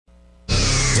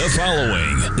The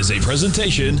following is a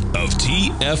presentation of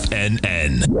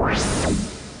TFNN.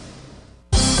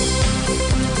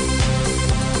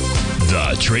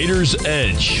 The Trader's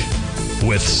Edge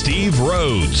with Steve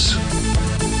Rhodes.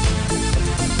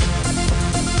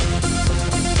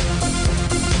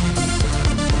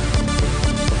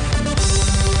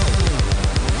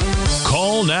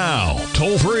 Call now,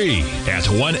 toll free at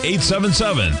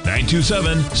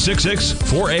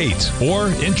 1-877-927-6648 or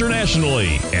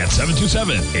internationally at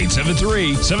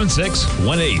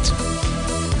 727-873-7618.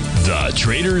 The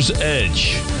Trader's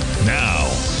Edge. Now,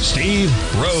 Steve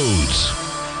Rhodes.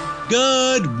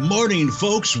 Good morning,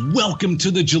 folks. Welcome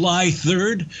to the July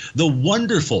 3rd, the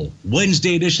wonderful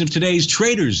Wednesday edition of today's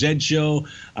Trader's Edge Show.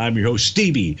 I'm your host,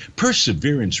 Stevie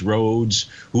Perseverance Rhodes,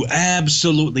 who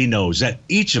absolutely knows that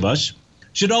each of us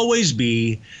should always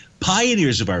be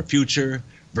pioneers of our future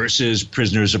versus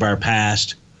prisoners of our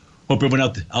past. Hope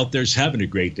everyone out there's having a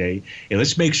great day. And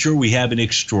let's make sure we have an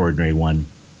extraordinary one.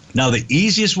 Now, the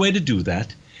easiest way to do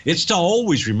that is to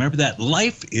always remember that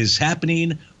life is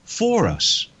happening for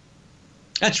us.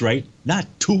 That's right, not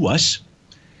to us.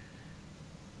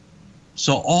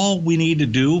 So all we need to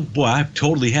do, boy, I've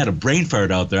totally had a brain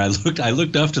fart out there. I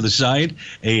looked off to the side,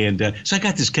 and so I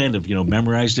got this kind of,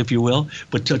 memorized, if you will,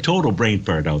 but a total brain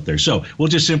fart out there. So we'll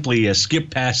just simply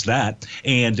skip past that,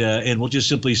 and we'll just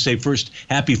simply say first,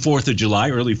 happy 4th of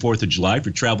July, early 4th of July for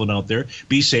traveling out there.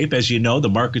 Be safe. As you know, the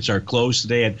markets are closed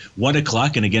today at 1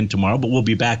 o'clock and again tomorrow, but we'll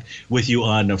be back with you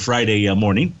on Friday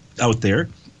morning out there.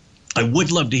 I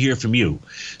would love to hear from you.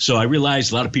 So I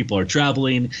realize a lot of people are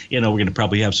traveling. We're going to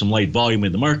probably have some light volume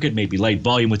in the market, maybe light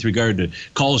volume with regard to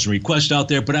calls and requests out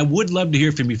there. But I would love to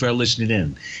hear from you if you're listening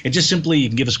in. And just simply, you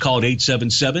can give us a call at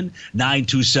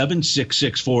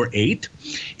 877-927-6648.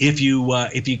 If you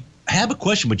have a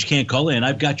question but you can't call in,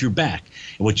 I've got your back.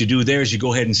 And what you do there is you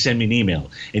go ahead and send me an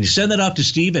email. And you send that off to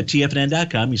Steve at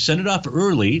TFNN.com. You send it off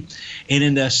early. And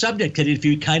in the subject heading, if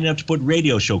you're kind enough to put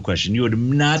radio show question, you would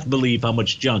not believe how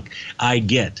much junk I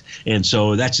get. And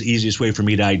so that's the easiest way for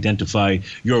me to identify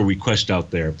your request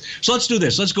out there. So let's do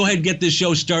this. Let's go ahead and get this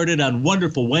show started on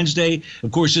wonderful Wednesday.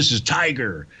 Of course, this is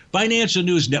Tiger Financial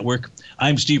News Network.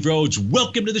 I'm Steve Rhodes.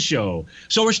 Welcome to the show.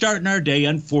 So we're starting our day,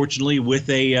 unfortunately, with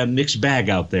a mixed bag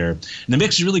out there. And the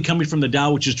mix is really coming from the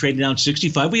Dow, which is trading down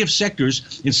 65. We have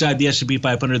sectors inside the S&P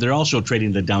 500 that are also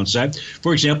trading the downside.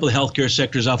 For example, the healthcare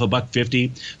sector is off $1.50.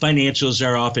 Financials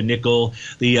are off a nickel.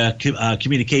 The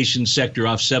communications sector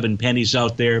off 7 pennies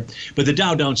out there. But the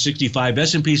Dow down 65.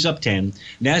 S&P's up 10.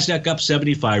 NASDAQ up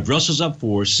 75. Russell's up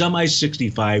 4. Semis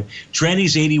 65.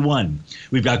 Trannies 81.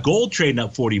 We've got gold trading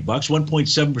up 40 bucks,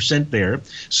 1.7% there.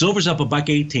 Silver's up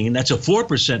 $1.18. That's a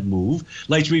 4% move.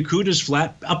 Light sweet crude is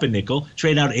flat, up a nickel,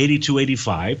 trading out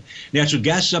 82.85. Natural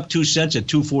gas is up 2 cents at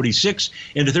 2.46,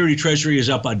 and the 30 Treasury is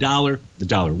up $1,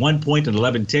 1 point and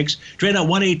 11 ticks, trading out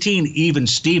 118 even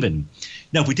Steven.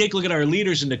 Now, if we take a look at our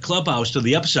leaders in the clubhouse to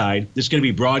the upside, this is going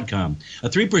to be Broadcom. A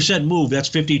 3% move, that's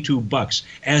 52 bucks.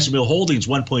 Asmil Holdings,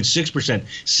 1.6%,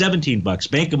 17 bucks.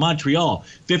 Bank of Montreal,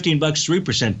 15 bucks,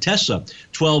 3%. Tesla,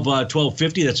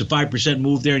 12.50, that's a 5%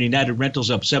 move there. And United Rentals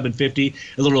up 7.50,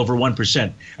 a little over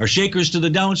 1%. Our shakers to the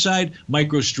downside,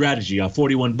 MicroStrategy off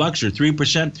 41 bucks or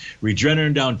 3%.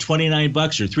 Regeneron down 29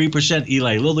 bucks or 3%.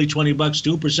 Eli Lilly 20 bucks,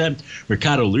 2%.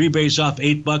 Mercado Libre's off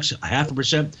 8 bucks,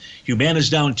 0.5%. Humana's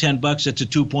down 10 bucks, that's a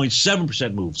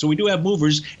 2.7% move. So we do have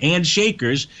movers and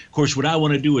shakers. Of course, what I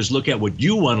want to do is look at what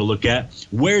you want to look at.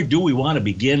 Where do we want to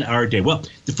begin our day? Well,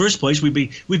 the first place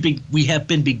we have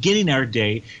been beginning our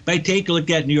day by taking a look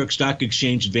at New York Stock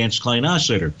Exchange Advanced Client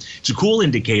Oscillator. It's a cool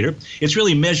indicator. It's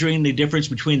really measuring the difference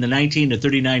between the 19 to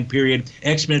 39 period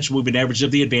exponential moving average of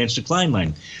the advanced decline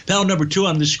line. Panel number 2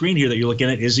 on the screen here that you're looking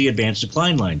at is the advanced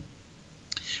decline line.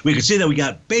 We can see that we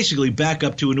got basically back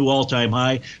up to a new all-time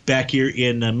high back here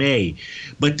in May.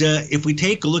 But if we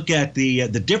take a look at the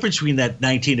difference between that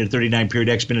 19 and 39 period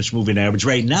exponential moving average,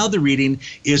 right now the reading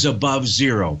is above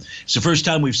 0. It's the first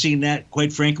time we've seen that.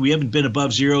 Quite frankly, we haven't been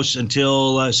above 0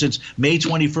 until since May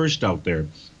 21st out there.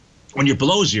 When you're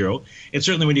below 0, and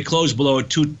certainly when you close below it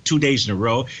two days in a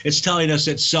row, it's telling us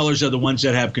that sellers are the ones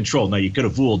that have control. Now, you could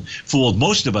have fooled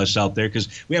most of us out there because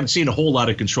we haven't seen a whole lot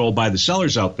of control by the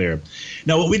sellers out there.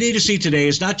 Now, what we need to see today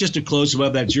is not just a close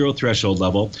above that 0 threshold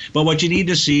level, but what you need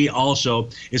to see also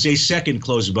is a second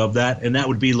close above that, and that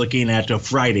would be looking at a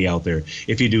Friday out there.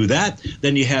 If you do that,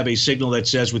 then you have a signal that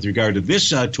says with regard to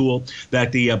this tool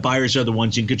that the buyers are the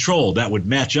ones in control. That would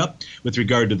match up with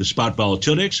regard to the spot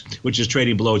volatility, which is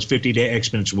trading below its 50-day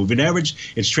exponential moving average.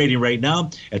 It's trading right now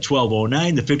at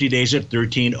 12.09. The 50 days at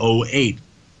 13.08.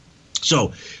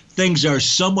 So things are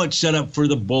somewhat set up for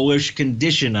the bullish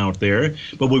condition out there.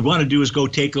 But what we want to do is go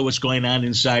take a look at what's going on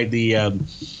inside the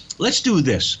let's do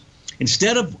this.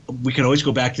 Instead of, we can always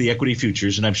go back to the equity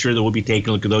futures, and I'm sure that we'll be taking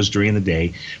a look at those during the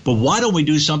day. But why don't we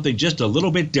do something just a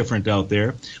little bit different out there,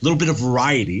 a little bit of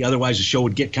variety? Otherwise, the show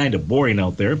would get kind of boring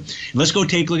out there. And let's go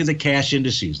take a look at the cash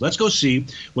indices. Let's go see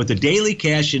what the daily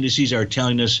cash indices are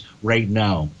telling us right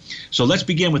now. So let's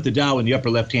begin with the Dow in the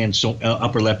upper left-hand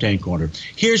corner.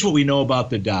 Here's what we know about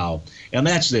the Dow, and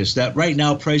that's this, that right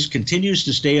now price continues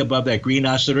to stay above that green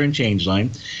oscillator and change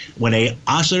line. When a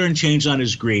oscillator and change line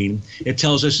is green, it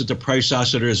tells us that the price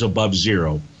oscillator is above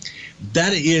zero.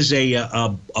 That is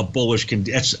a bullish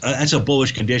that's a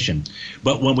bullish condition.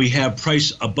 But when we have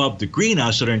price above the green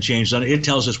oscillator and change line, it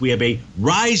tells us we have a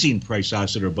rising price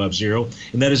oscillator above zero,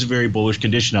 and that is a very bullish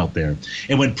condition out there.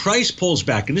 And when price pulls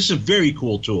back, and this is a very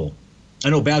cool tool. I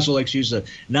know Basil likes to use the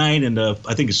 9 and I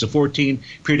think it's the 14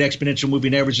 period exponential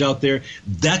moving average out there.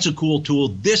 That's a cool tool.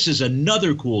 This is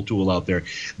another cool tool out there.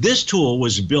 This tool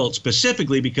was built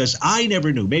specifically because I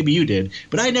never knew, maybe you did,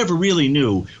 but I never really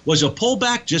knew, was a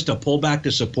pullback just a pullback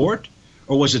to support?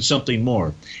 Or was it something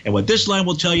more? And what this line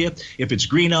will tell you, if it's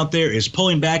green out there, is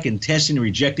pulling back and testing and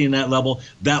rejecting that level,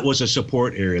 that was a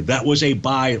support area. That was a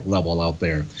buy level out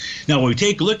there. Now, when we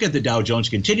take a look at the Dow Jones,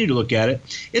 continue to look at it,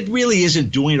 it really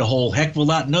isn't doing a whole heck of a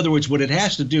lot. In other words, what it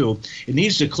has to do, it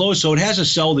needs to close, so it has to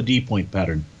sell the D point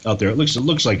pattern out there. It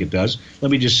looks like it does.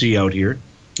 Let me just see out here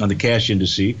on the cash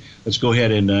indice. Let's go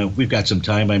ahead and we've got some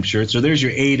time, I'm sure. So there's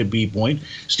your A to B point.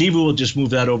 Steve will just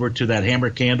move that over to that hammer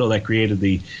candle that created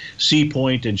the C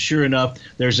point, and sure enough,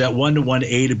 there's that 1-to-1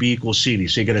 A to B equals CD.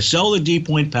 So you got to sell the D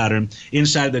point pattern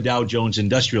inside the Dow Jones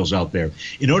Industrials out there.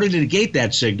 In order to negate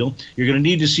that signal, you're going to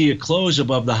need to see a close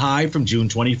above the high from June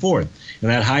 24th,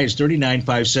 and that high is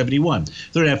 39,571,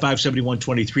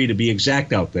 39,571.23 to be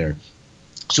exact out there.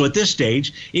 So at this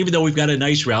stage, even though we've got a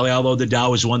nice rally, although the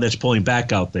Dow is one that's pulling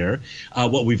back out there,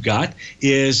 what we've got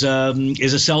is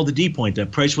a sell the D point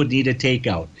that price would need to take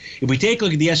out. If we take a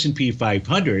look at the S&P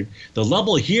 500, the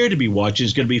level here to be watching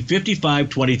is going to be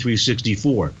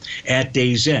 55.2364 at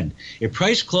day's end. If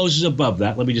price closes above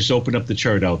that, let me just open up the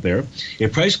chart out there.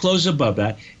 If price closes above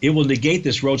that, it will negate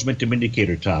this Rhodes Momentum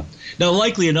Indicator top. Now,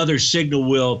 likely another signal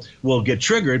will get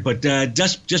triggered, but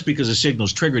just because a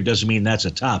signal's triggered doesn't mean that's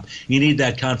a top. You need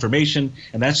that confirmation,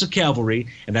 and that's the cavalry,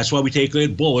 and that's why we take a look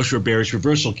at bullish or bearish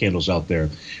reversal candles out there.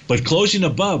 But closing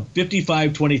above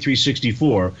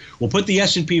 55.2364 will put the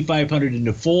S&P 500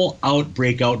 into full out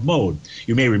breakout mode.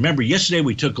 You may remember yesterday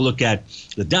we took a look at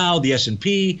the Dow, the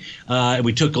S&P, and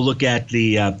we took a look at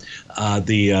the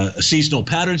seasonal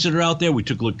patterns that are out there. We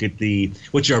took a look at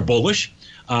which are bullish.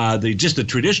 Just the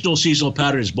traditional seasonal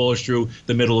pattern is bullish through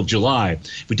the middle of July.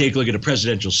 If we take a look at a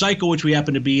presidential cycle, which we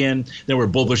happen to be in, then we're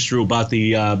bullish through about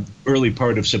the early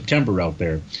part of September out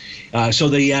there. So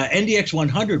the NDX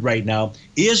 100 right now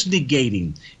is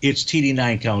negating its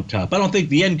TD9 count top. I don't think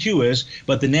the NQ is,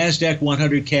 but the NASDAQ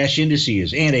 100 cash index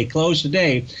is. And a close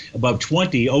today above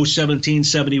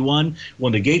 20.01771 will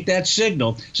negate that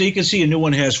signal. So you can see a new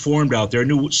one has formed out there. A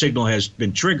new signal has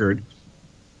been triggered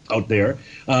out there,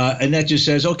 and that just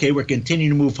says, okay, we're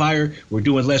continuing to move higher. We're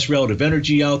doing less relative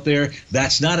energy out there.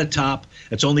 That's not a top.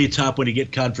 It's only a top when you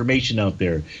get confirmation out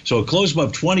there. So a close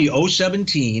above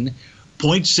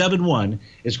 20.017.71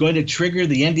 is going to trigger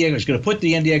the NDX. It's going to put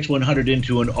the NDX 100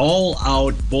 into an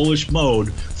all-out bullish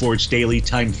mode for its daily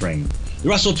time frame. The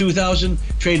Russell 2000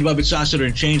 traded above its oscillator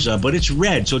and change line, but it's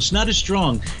red, so it's not as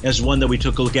strong as the one that we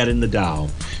took a look at in the Dow.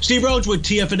 Steve Rhodes with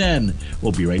TFNN.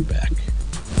 We'll be right back.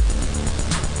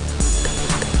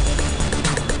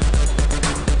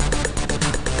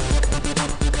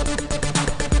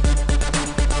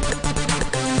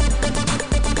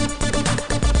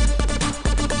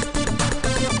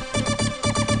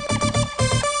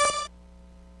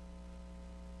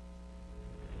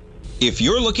 If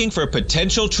you're looking for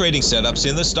potential trading setups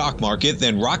in the stock market,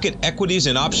 then Rocket Equities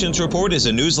and Options Report is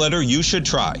a newsletter you should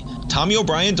try. Tommy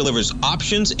O'Brien delivers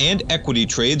options and equity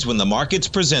trades when the markets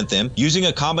present them using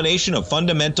a combination of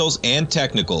fundamentals and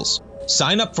technicals.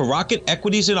 Sign up for Rocket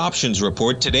Equities and Options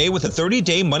Report today with a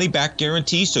 30-day money-back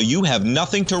guarantee so you have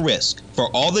nothing to risk.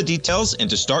 For all the details and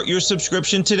to start your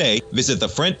subscription today, visit the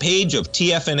front page of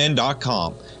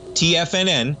TFNN.com.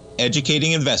 TFNN,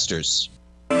 educating investors.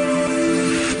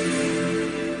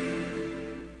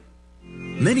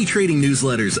 Many trading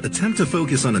newsletters attempt to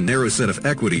focus on a narrow set of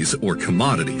equities or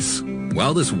commodities.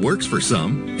 While this works for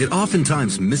some, it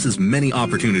oftentimes misses many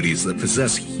opportunities that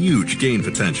possess huge gain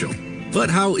potential. But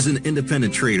how is an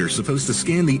independent trader supposed to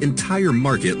scan the entire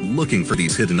market looking for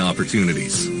these hidden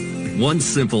opportunities? One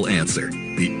simple answer: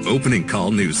 the Opening Call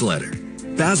newsletter.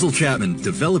 Basil Chapman,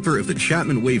 developer of the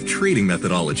Chapman Wave trading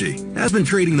methodology, has been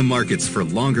trading the markets for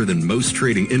longer than most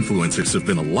trading influencers have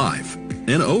been alive.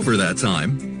 And over that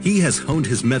time, he has honed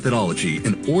his methodology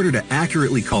in order to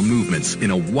accurately call movements in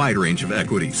a wide range of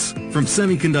equities, from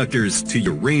semiconductors to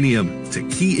uranium to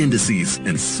key indices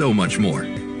and so much more.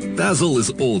 Basil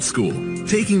is old school,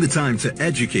 taking the time to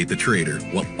educate the trader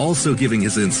while also giving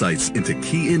his insights into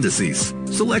key indices,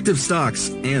 selective stocks,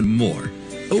 and more.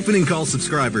 Opening call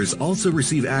subscribers also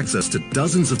receive access to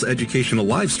dozens of educational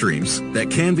live streams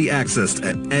that can be accessed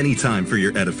at any time for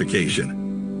your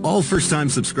edification. All first-time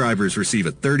subscribers receive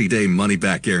a 30-day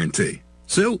money-back guarantee.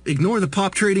 So ignore the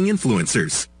pop trading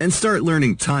influencers and start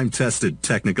learning time-tested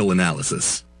technical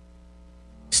analysis.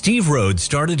 Steve Rhodes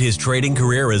started his trading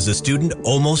career as a student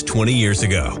almost 20 years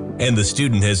ago, and the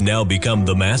student has now become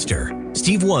the master.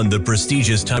 Steve won the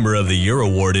prestigious Timer of the Year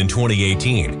award in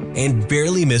 2018 and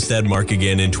barely missed that mark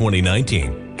again in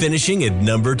 2019, finishing at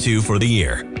number 2 for the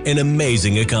year. An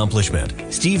amazing accomplishment.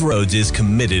 Steve Rhodes is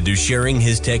committed to sharing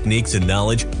his techniques and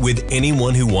knowledge with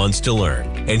anyone who wants to learn,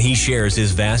 and he shares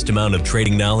his vast amount of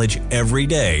trading knowledge every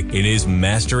day in his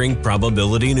Mastering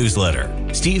Probability newsletter.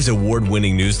 Steve's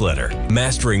award-winning newsletter,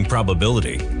 Mastering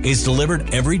Probability, is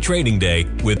delivered every trading day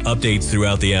with updates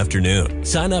throughout the afternoon.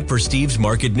 Sign up for Steve's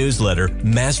market newsletter,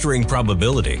 Mastering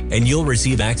Probability, and you'll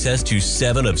receive access to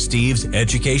 7 of Steve's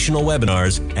educational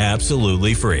webinars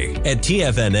absolutely free. At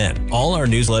TFNN, all our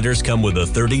newsletters come with a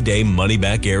 30-day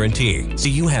money-back guarantee, so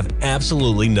you have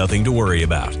absolutely nothing to worry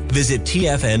about. Visit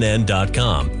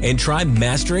TFNN.com and try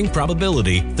Mastering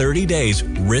Probability 30 days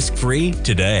risk-free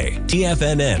today.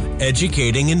 TFNN, educating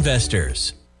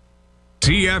investors.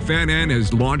 TFNN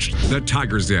has launched the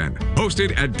Tiger's Den.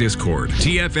 Hosted at Discord,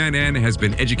 TFNN has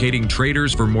been educating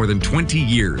traders for more than 20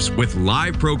 years with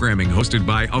live programming hosted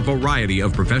by a variety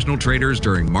of professional traders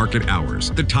during market hours.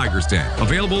 The Tiger's Den,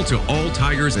 available to all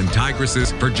tigers and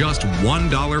tigresses for just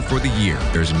 $1 for the year.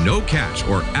 There's no catch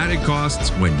or added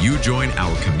costs when you join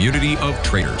our community of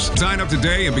traders. Sign up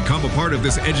today and become a part of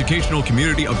this educational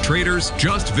community of traders.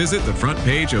 Just visit the front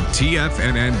page of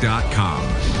TFNN.com.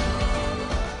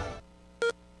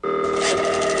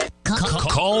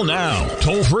 Call now,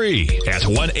 toll free at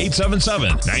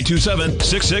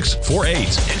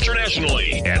 1-877-927-6648.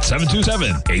 Internationally at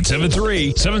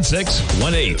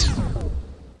 727-873-7618.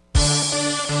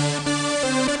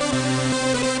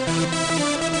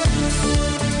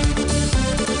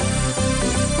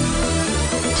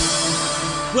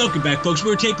 Welcome back, folks.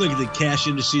 We're taking a look at the cash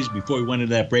indices before we went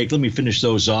into that break. Let me finish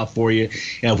those off for you.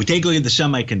 Now, if we take a look at the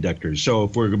semiconductors, so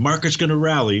if the market's going to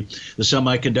rally, the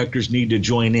semiconductors need to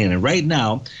join in. And right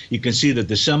now, you can see that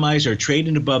the semis are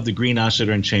trading above the green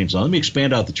oscillator and change line. Let me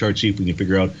expand out the chart, see if we can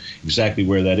figure out exactly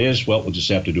where that is. Well, we'll just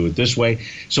have to do it this way.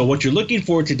 So what you're looking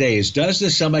for today is, does the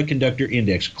semiconductor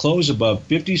index close above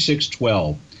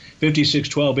 5612?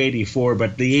 5612.84,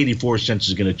 but the 84 cents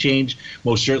is going to change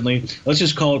most certainly. Let's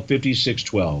just call it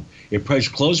 5612. If price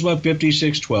closes above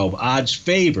 5612, odds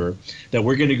favor that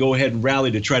we're going to go ahead and rally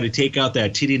to try to take out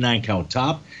that TD9 count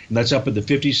top, and that's up at the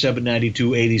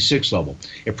 5792.86 level.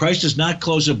 If price does not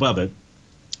close above it,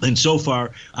 and so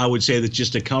far, I would say that's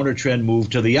just a counter trend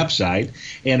move to the upside.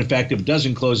 And in fact, if it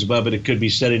doesn't close above it, it could be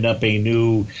setting up a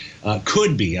new,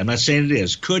 could be, I'm not saying it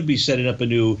is, could be setting up a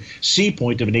new C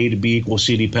point of an A to B equals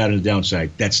CD pattern to the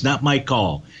downside. That's not my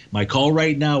call. My call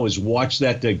right now is watch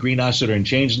that green oscillator and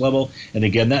change level. And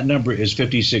again, that number is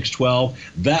 5612.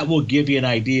 That will give you an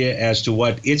idea as to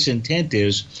what its intent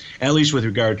is, at least with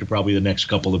regard to probably the next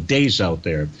couple of days out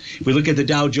there. If we look at the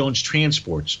Dow Jones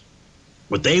transports,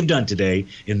 what they've done today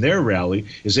in their rally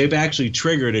is they've actually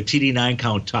triggered a TD9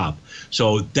 count top.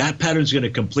 So that pattern is going to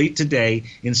complete today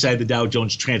inside the Dow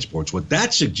Jones transports. What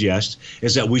that suggests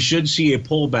is that we should see a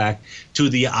pullback to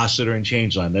the oscillator and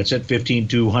change line. That's at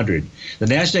 15,200. The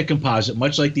NASDAQ composite,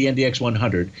 much like the NDX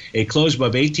 100, a close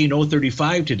above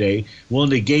 18,035 today will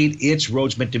negate its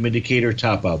Rhodes Momentum Indicator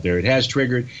top out there. It has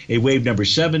triggered a wave number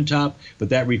 7 top, but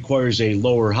that requires a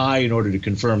lower high in order to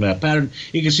confirm that pattern.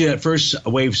 You can see that first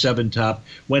wave 7 top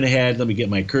went ahead. Let me get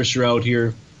my cursor out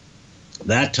here.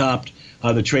 That topped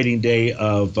the trading day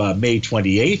of May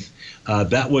 28th.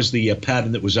 That was the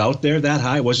pattern that was out there. That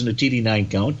high wasn't a TD9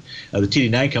 count. The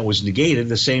TD9 count was negated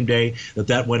the same day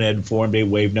that went ahead and formed a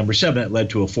wave number 7. That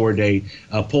led to a 4-day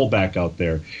pullback out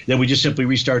there. Then we just simply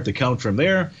restart the count from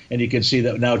there, and you can see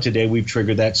that now today we've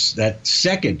triggered that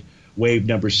second wave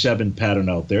number 7 pattern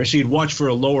out there. So you'd watch for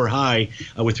a lower high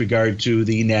with regard to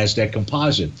the NASDAQ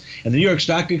composite. And the New York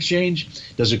Stock Exchange,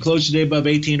 does it close today above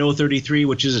 18,033,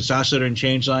 which is its oscillator and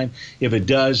change line? If it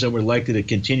does, then we're likely to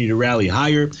continue to rally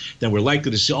higher. Then we're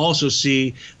likely to also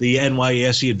see the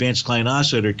NYSE Advanced Client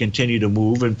Oscillator continue to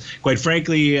move. And quite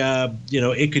frankly,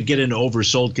 it could get into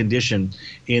oversold condition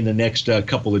in the next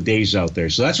couple of days out there.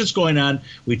 So that's what's going on.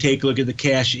 We take a look at the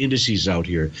cash indices out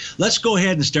here. Let's go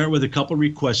ahead and start with a couple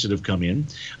requests that have come in.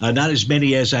 Not as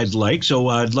many as I'd like, so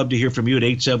I'd love to hear from you at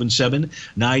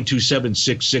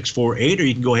 877-927-6648, or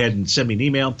you can go ahead and send me an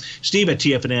email,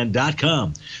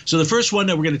 steve@tfnn.com. So the first one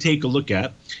that we're going to take a look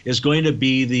at is going to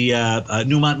be the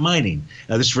Newmont Mining.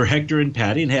 This is for Hector and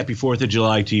Patty, and happy 4th of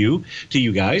July to you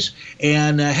guys.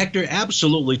 And Hector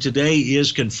absolutely today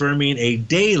is confirming a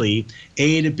daily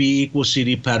A to B equals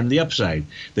CD pattern to the upside.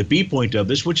 The B point of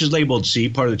this, which is labeled C,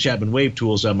 part of the Chapman wave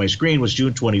tools on my screen, was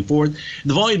June 24th. And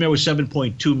the volume there was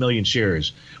 7.2 million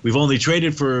shares. We've only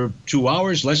traded for 2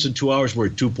 hours, less than 2 hours, we're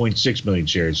at 2.6 million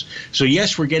shares. So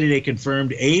yes, we're getting a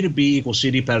confirmed A to B equals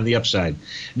CD pattern to the upside.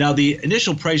 Now the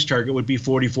initial price target would be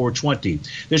 44.20.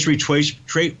 This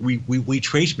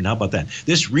retracement, how about that?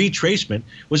 This retracement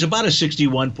was about a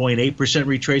 61.8%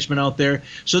 retracement out there.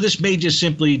 So this may just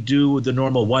simply do the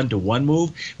normal 1-to-1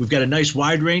 move. We've got a nice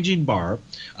wide-ranging bar.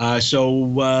 What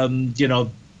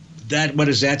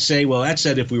does that say? Well, that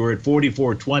said if we were at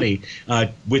 44.20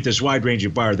 with this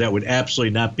wide-ranging bar, that would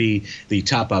absolutely not be the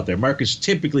top out there. Markets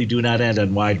typically do not end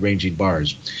on wide-ranging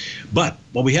bars. But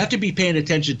what we have to be paying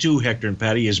attention to, Hector and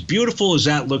Patty, as beautiful as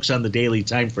that looks on the daily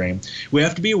time frame, we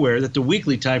have to be aware that the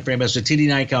weekly time frame has a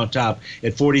TD9 count top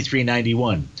at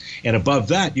 43.91. And above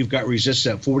that, you've got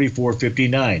resistance at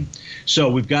 44.59. So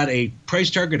we've got a price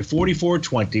target of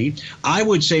 44.20. I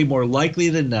would say more likely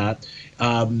than not,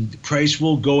 price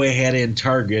will go ahead and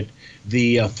target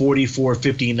the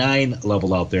 44.59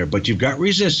 level out there. But you've got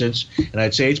resistance, and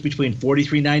I'd say it's between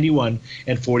 43.91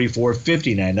 and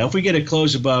 44.59. Now, if we get a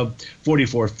close above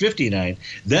 44.59,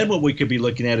 then what we could be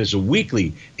looking at is a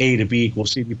weekly A to B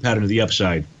equals CD pattern to the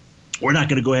upside. We're not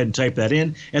going to go ahead and type that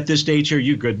in at this stage here.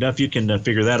 You're good enough. You can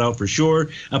figure that out for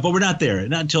sure. But we're not there.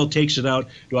 Not until it takes it out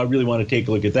do I really want to take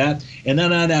a look at that. And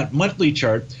then on that monthly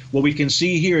chart, what we can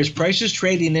see here is prices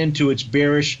trading into its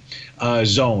bearish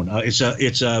zone.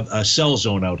 It's a sell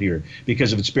zone out here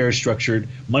because of its bearish structured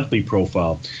monthly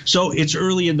profile. So it's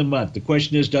early in the month. The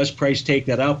question is, does price take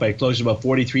that out by closing about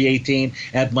 43.18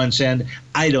 at month's end?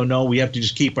 I don't know. We have to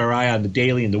just keep our eye on the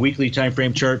daily and the weekly time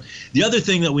frame chart. The other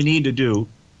thing that we need to do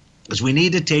is we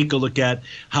need to take a look at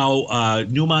how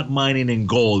Newmont Mining and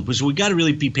gold, because we got to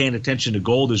really be paying attention to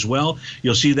gold as well.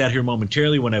 You'll see that here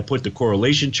momentarily when I put the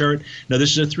correlation chart. Now,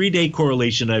 this is a 3-day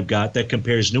correlation I've got that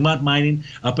compares Newmont Mining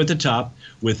up at the top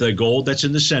with gold that's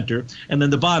in the center, and then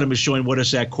the bottom is showing what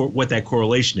that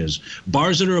correlation is.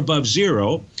 Bars that are above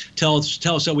zero tell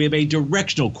us that we have a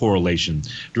directional correlation.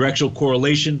 Directional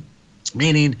correlation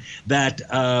meaning that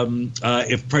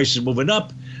if price is moving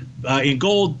up, in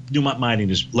gold, Newmont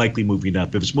Mining is likely moving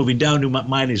up. If it's moving down, Newmont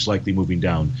Mining is likely moving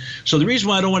down. So the reason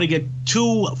why I don't want to get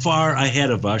too far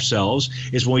ahead of ourselves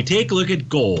is when we take a look at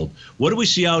gold, what do we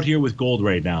see out here with gold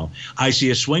right now? I see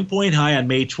a swing point high on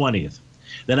May 20th.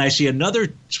 Then I see another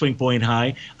swing point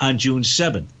high on June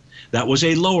 7th. That was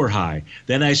a lower high.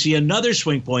 Then I see another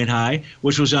swing point high,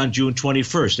 which was on June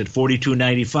 21st at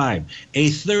 42.95. A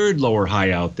third lower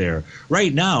high out there.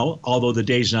 Right now, although the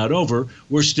day's not over,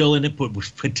 we're still in it, but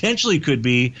potentially could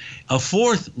be a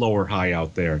fourth lower high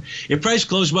out there. If price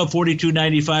closes above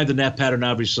 42.95, then that pattern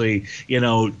obviously,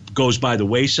 goes by the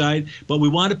wayside. But we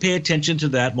want to pay attention to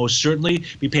that. Most certainly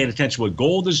be paying attention to what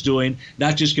gold is doing,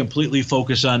 not just completely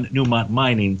focus on Newmont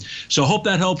Mining. So hope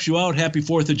that helps you out. Happy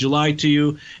 4th of July to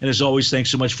you. And as always, thanks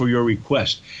so much for your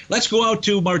request. Let's go out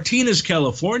to Martinez,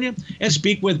 California, and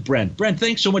speak with Brent. Brent,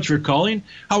 thanks so much for calling.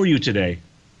 How are you today?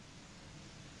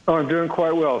 Oh, I'm doing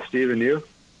quite well, Steve, and you?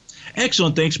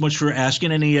 Excellent. Thanks so much for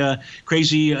asking. Any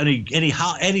crazy,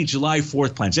 any July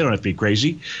 4th plans? They don't have to be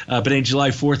crazy, but any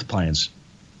July 4th plans?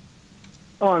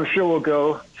 Oh, I'm sure we'll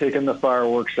go taking the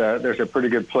fireworks out. There's a pretty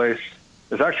good place.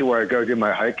 It's actually where I go do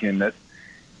my hiking. That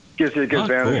gives you a good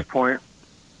vantage point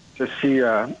to see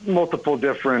multiple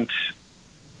different,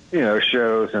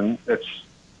 shows. And it's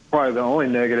probably the only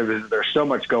negative is there's so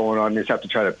much going on. You just have to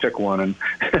try to pick one. And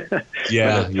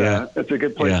it's a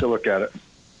good place to look at it.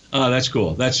 Oh, that's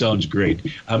cool. That sounds great.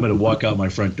 I'm going to walk out my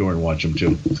front door and watch them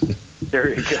too.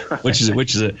 There you go. which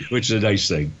is a nice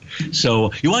thing.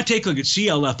 So you want to take a look at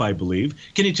CLF, I believe.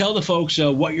 Can you tell the folks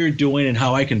what you're doing and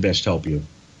how I can best help you?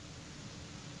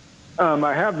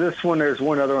 I have this one. There's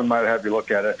one other one I might have you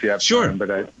look at it if you have sure. time.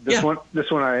 But this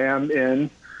one I am in.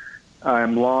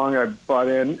 I'm long. I bought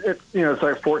in. It's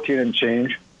like 14 and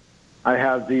change. I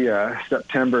have the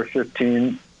September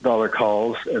 $15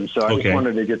 calls, and so I just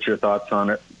wanted to get your thoughts on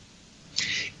it.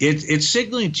 It's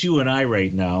signaling to you and I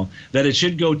right now that it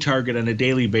should go target on a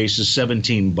daily basis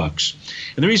 $17.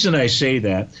 And the reason I say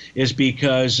that is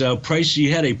because price,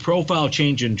 you had a profile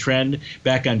change in trend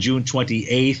back on June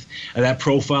 28th. That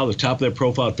profile, the top of that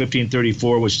profile at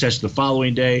 1534 was tested the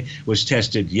following day, was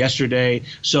tested yesterday.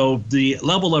 So the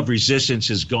level of resistance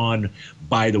has gone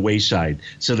by the wayside.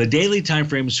 So the daily time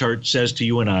frame chart says to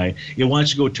you and I, it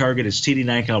wants to go target its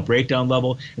TD9 count breakdown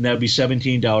level, and that would be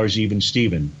 $17 even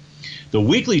Steven. The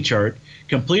weekly chart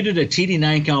completed a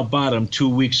TD9 count bottom 2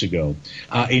 weeks ago.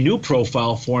 A new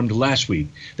profile formed last week.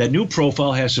 That new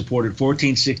profile has supported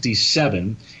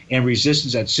 1467 and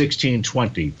resistance at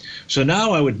 1620. So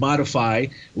now I would modify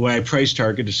my price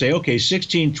target to say, okay,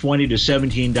 $16.20 to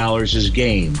 $17 is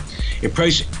game. If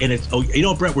price, and it's,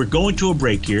 Brett, we're going to a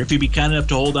break here. If you'd be kind enough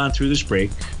to hold on through this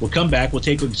break, we'll come back. We'll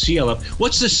take a look at CLF.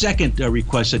 What's the second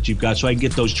request that you've got so I can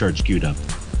get those charts queued up?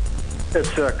 It's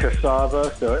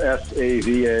Cassava, so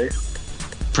SAVA.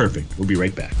 Perfect. We'll be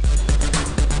right back.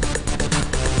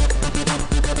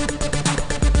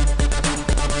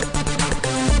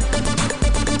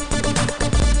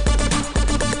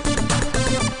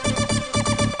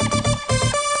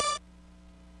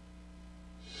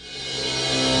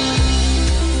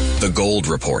 The Gold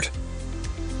Report.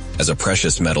 As a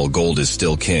precious metal, gold is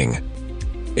still king.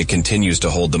 It continues to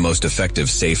hold the most effective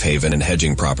safe haven and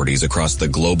hedging properties across the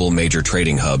global major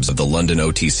trading hubs of the London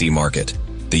OTC market,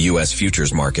 the U.S.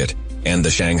 futures market, and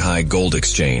the Shanghai Gold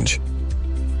Exchange.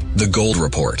 The Gold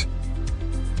Report.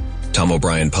 Tom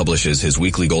O'Brien publishes his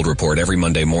weekly gold report every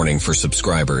Monday morning for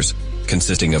subscribers,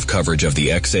 consisting of coverage of the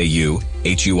XAU,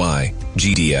 HUI,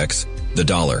 GDX, the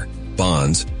dollar,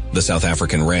 bonds, the South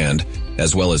African rand,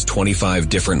 as well as 25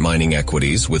 different mining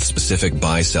equities with specific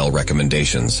buy-sell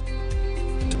recommendations.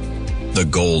 The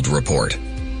Gold Report.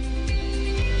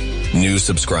 New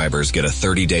subscribers get a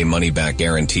 30-day money-back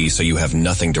guarantee so you have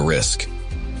nothing to risk.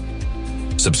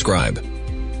 Subscribe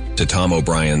to Tom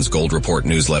O'Brien's Gold Report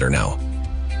newsletter now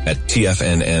at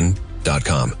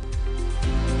TFNN.com.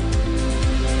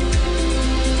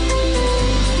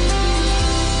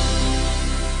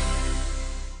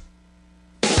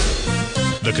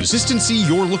 The consistency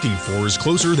you're looking for is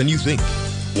closer than you think.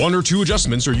 1 or 2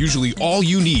 adjustments are usually all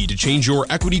you need to change your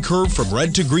equity curve from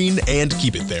red to green and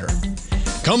keep it there.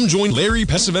 Come join Larry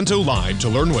Pesavento live to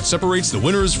learn what separates the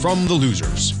winners from the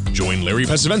losers. Join Larry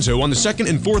Pesavento on the 2nd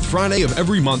and 4th Friday of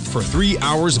every month for 3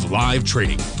 hours of live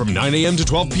trading from 9 a.m. to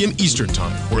 12 p.m. Eastern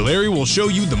Time, where Larry will show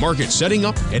you the market setting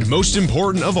up and, most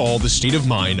important of all, the state of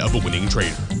mind of a winning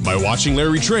trader. By watching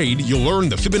Larry trade, you'll learn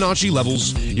the Fibonacci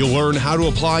levels, you'll learn how to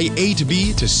apply A to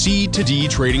B to C to D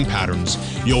trading patterns,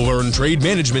 you'll learn trade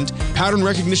management, pattern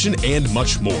recognition, and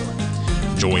much more.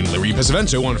 Join Larry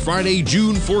Pesavento on Friday,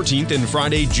 June 14th and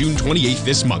Friday, June 28th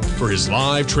this month for his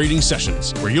live trading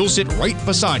sessions, where you'll sit right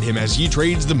beside him as he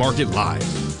trades the market live.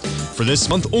 For this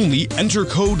month only, enter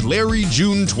code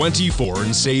LarryJune24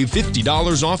 and save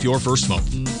 $50 off your first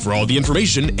month. For all the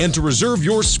information and to reserve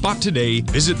your spot today,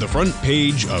 visit the front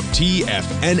page of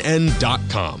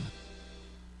TFNN.com.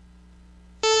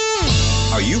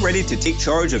 Are you ready to take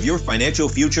charge of your financial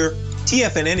future?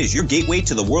 TFNN is your gateway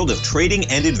to the world of trading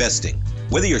and investing.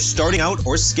 Whether you're starting out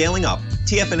or scaling up,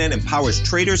 TFNN empowers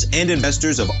traders and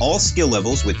investors of all skill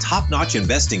levels with top-notch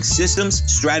investing systems,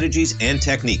 strategies, and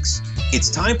techniques. It's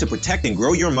time to protect and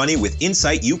grow your money with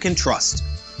insight you can trust.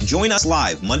 Join us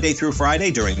live Monday through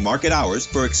Friday during market hours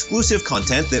for exclusive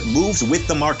content that moves with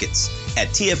the markets. At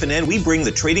TFNN, we bring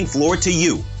the trading floor to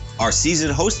you. Our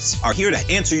seasoned hosts are here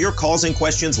to answer your calls and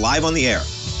questions live on the air.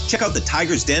 Check out the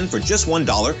Tiger's Den for just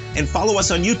 $1 and follow us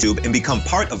on YouTube and become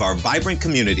part of our vibrant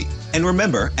community. And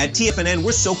remember, at TFNN,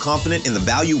 we're so confident in the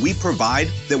value we provide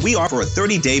that we offer a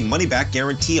 30-day money-back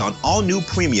guarantee on all new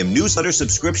premium newsletter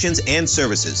subscriptions and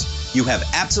services. You have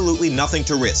absolutely nothing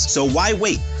to risk, so why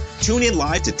wait? Tune in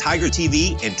live to Tiger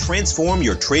TV and transform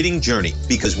your trading journey,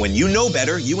 because when you know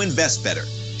better, you invest better.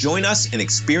 Join us and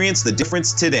experience the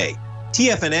difference today.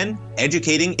 TFNN,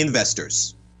 educating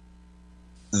investors.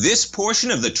 This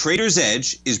portion of the Trader's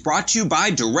Edge is brought to you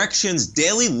by Direxion's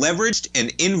daily leveraged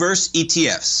and inverse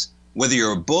ETFs. Whether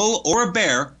you're a bull or a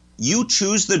bear, you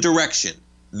choose the direction.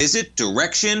 Visit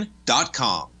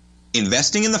Direxion.com.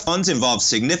 Investing in the funds involves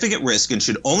significant risk and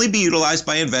should only be utilized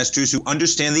by investors who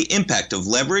understand the impact of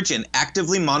leverage and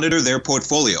actively monitor their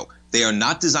portfolio. They are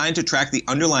not designed to track the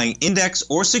underlying index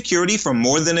or security for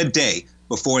more than a day.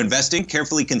 Before investing,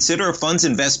 carefully consider a fund's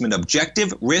investment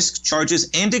objective, risk, charges,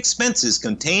 and expenses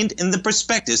contained in the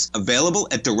prospectus available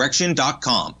at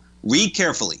Direxion.com. Read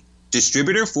carefully.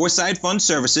 Distributor Foreside Fund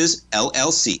Services,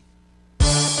 LLC.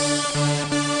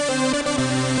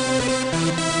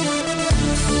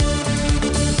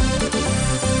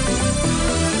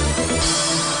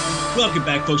 Welcome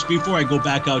back, folks. Before I go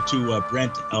back out to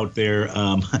Brent out there,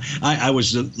 I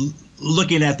was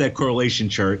looking at that correlation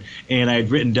chart, and I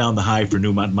had written down the high for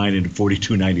Newmont Mining at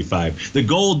 42.95. The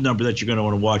gold number that you're going to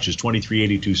want to watch is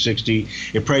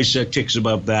 23.8260. If price ticks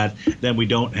above that, then we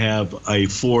don't have a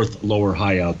fourth lower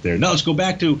high out there. Now let's go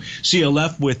back to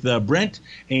CLF with Brent,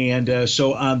 and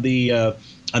so on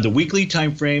the weekly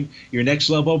time frame, your next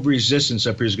level of resistance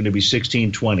up here is going to be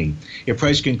 1620. If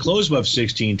price can close above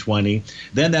 1620,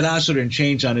 then that oscillator and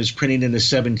change on is printing in the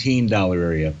 $17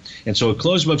 area. And so a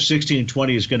close above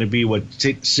 1620 is going to be what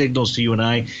signals to you and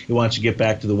I it wants to get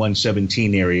back to the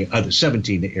 117 area, the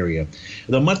 17 area.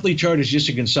 The monthly chart is just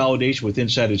a consolidation with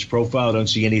inside its profile. I don't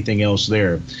see anything else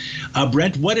there.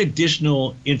 Brent, what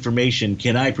additional information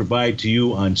can I provide to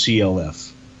you on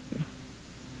CLF?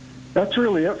 That's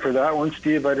really it for that one,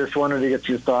 Steve. I just wanted to get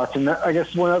your thoughts. And I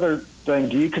guess one other thing,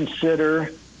 do you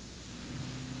consider,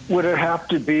 would it have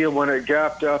to be when it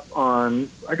gapped up on,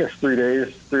 I guess 3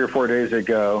 or 4 days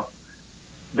ago,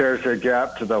 there's a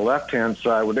gap to the left-hand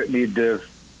side, would it need to have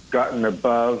gotten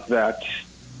above that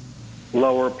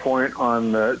lower point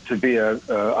on to be a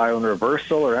island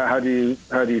reversal, or how do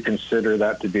you consider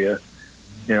that to be a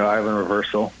island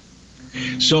reversal?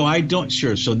 So I don't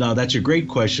sure. So now that's a great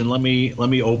question. Let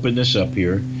me open this up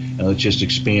here and let's just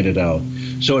expand it out.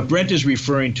 So what Brent is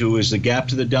referring to is the gap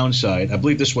to the downside. I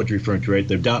believe this is what you're referring to, right?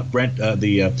 The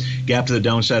gap to the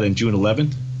downside on June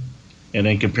 11th, and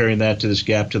then comparing that to this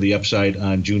gap to the upside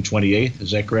on June 28th.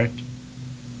 Is that correct?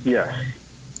 Yes.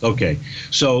 Okay.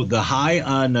 So the high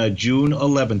on June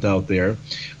 11th out there,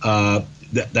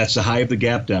 that's the high of the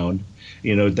gap down.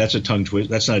 That's a tongue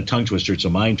twist. That's not a tongue twister. It's a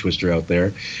mind twister out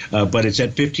there. But it's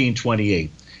at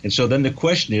 1528. And so then the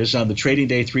question is, on the trading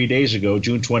day 3 days ago,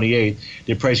 June 28th,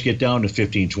 did price get down to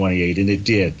 1528? And it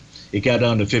did. It got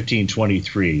down to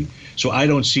 1523. So I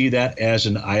don't see that as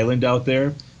an island out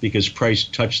there because price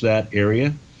touched that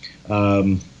area.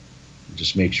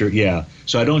 Just make sure. Yeah.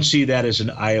 So I don't see that as an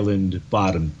island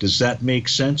bottom. Does that make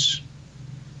sense?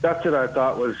 That's what I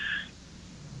thought was.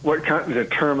 What kind of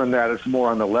determined that it's more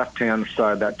on the left-hand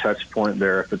side, that touch point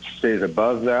there. If it stays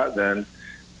above that, then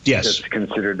yes, it's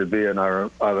considered to be an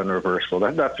island reversal.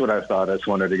 That's what I thought. I just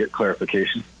wanted to get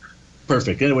clarification.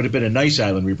 Perfect. And it would have been a nice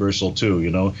island reversal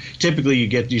too. Typically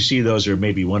you see those are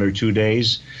maybe 1 or 2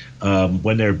 days.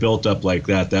 When they're built up like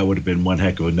that, that would have been one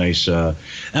heck of a nice. That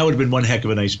would have been one heck of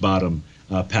a nice bottom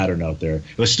pattern out there.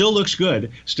 It still looks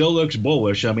good, still looks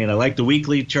bullish. I mean, I like the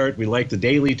weekly chart, we like the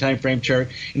daily time frame chart,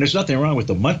 and there's nothing wrong with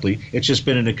the monthly. It's just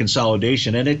been in a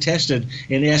consolidation, and it tested,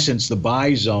 in essence, the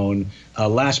buy zone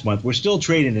last month. We're still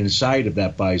trading inside of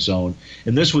that buy zone,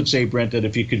 and this would say, Brent, that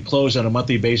if you could close on a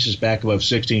monthly basis back above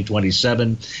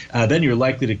 1627, then you're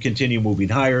likely to continue moving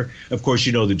higher. Of course,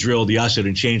 you know the drill. The oscillator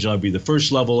and change line would be the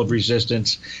first level of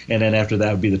resistance, and then after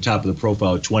that would be the top of the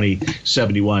profile at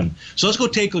 2071. So let's go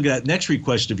take a look at that next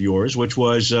request of yours, which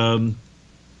was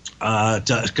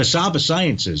Cassava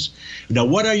Sciences. Now,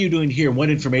 what are you doing here? What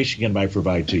information can I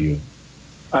provide to you?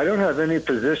 I don't have any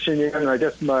position yet, and I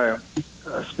guess my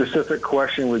specific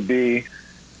question would be,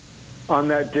 on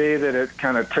that day that it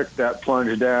kind of took that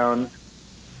plunge down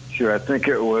to, I think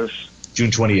it was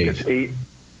June 28th.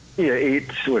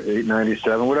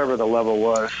 897, whatever the level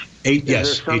was. Is there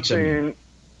something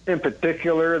in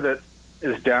particular that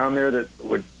is down there that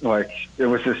would, like, it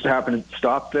was just happened to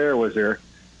stop there? Was there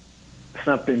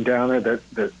something down there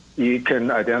that you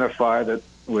can identify that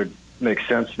would make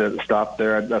sense that it stopped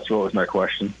there? That's what was my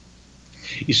question.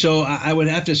 So I would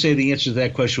have to say the answer to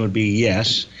that question would be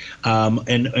yes.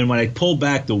 And when I pull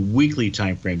back the weekly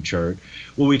time frame chart,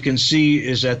 what we can see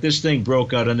is that this thing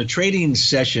broke out on the trading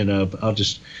session of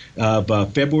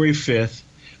February 5th,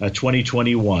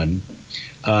 2021.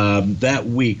 That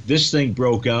week, this thing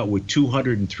broke out with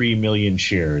 203 million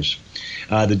shares.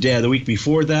 The week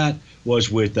before that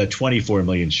was with 24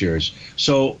 million shares.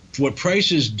 So what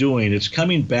price is doing, it's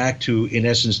coming back to, in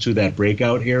essence, to that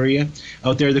breakout area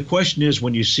out there. The question is,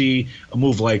 when you see a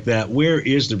move like that, where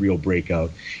is the real breakout?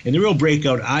 And the real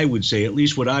breakout, I would say, at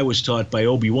least what I was taught by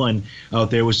Obi-Wan out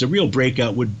there, was the real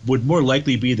breakout would more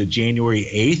likely be the January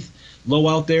 8th low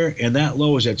out there, and that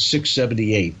low is at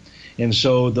 678. And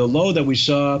so the low that we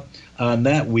saw on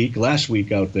that week, last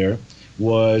week out there,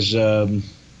 was, I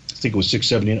think it was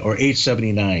 670 or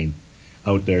 879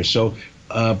 out there. So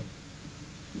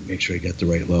make sure I got the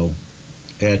right low.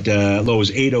 At low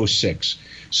is 806.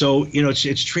 So,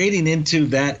 it's trading into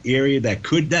that area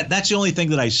that's the only thing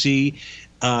that I see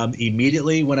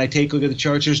immediately when I take a look at the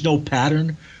charts. There's no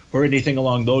pattern or anything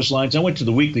along those lines. I went to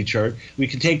the weekly chart. We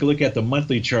can take a look at the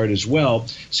monthly chart as well,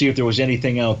 see if there was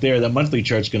anything out there. The monthly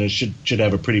chart's should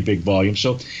have a pretty big volume.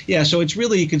 So yeah, so it's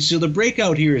really, you can see the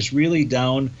breakout here is really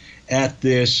down at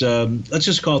this, let's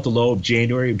just call it the low of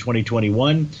January of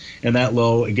 2021, and that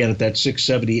low again at that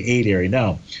 678 area.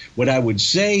 Now, what I would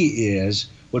say is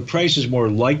what price is more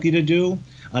likely to do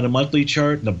on a monthly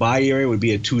chart in the buy area would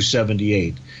be at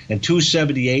 278. And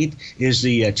 278 is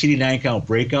the TD9 count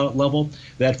breakout level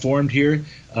that formed here.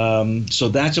 So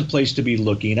that's a place to be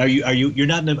looking. You're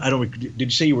not in did you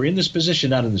say you were in this position,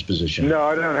 not in this position? No,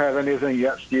 I don't have anything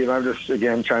yet, Steve. I'm just,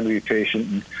 again, trying to be patient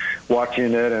and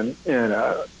watching it. And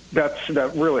that's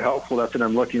really helpful. That's what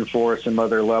I'm looking for, some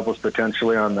other levels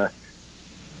potentially on the,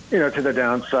 to the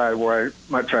downside where I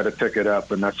might try to pick it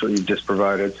up. And that's what you just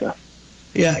provided. So.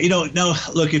 Yeah, now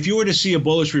look, if you were to see a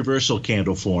bullish reversal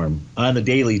candle form on the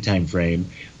daily time frame,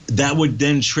 that would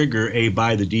then trigger a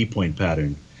buy the D point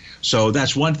pattern. So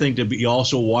that's one thing to be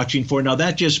also watching for. Now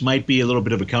that just might be a little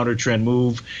bit of a counter trend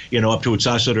move, up to its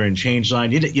oscillator and change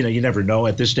line. You never know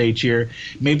at this stage here.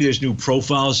 Maybe there's new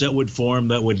profiles that would form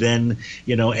that would then,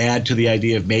 add to the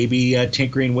idea of maybe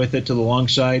tinkering with it to the long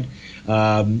side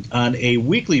on a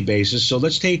weekly basis. So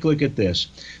let's take a look at this.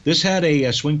 This had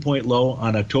a swing point low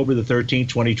on October the 13th,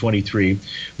 2023.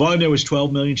 Volume there was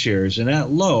 12 million shares, and that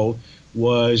low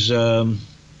was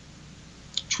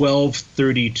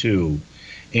 1232.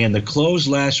 And the close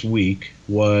last week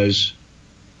was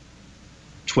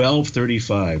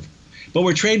 1235. But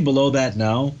we're trading below that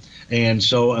now. And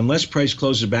so unless price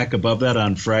closes back above that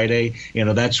on Friday,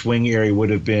 that swing area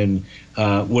would have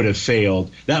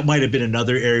failed. That might have been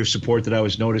another area of support that I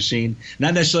was noticing,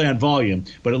 not necessarily on volume,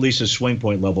 but at least a swing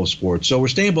point level of support. So we're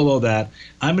staying below that.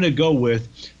 I'm going to go with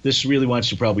this really wants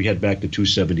to probably head back to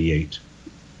 278.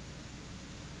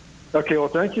 Okay, well,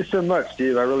 thank you so much,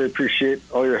 Steve. I really appreciate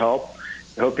all your help.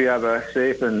 I hope you have a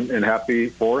safe and happy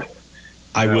 4th.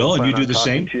 I will, and you do the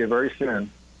same. To you very soon.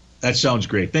 That sounds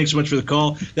great. Thanks so much for the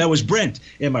call. That was Brent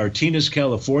in Martinez,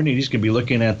 California. He's going to be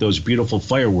looking at those beautiful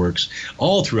fireworks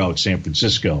all throughout San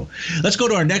Francisco. Let's go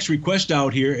to our next request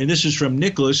out here, and this is from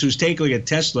Nicholas, who's taking a look at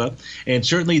Tesla, and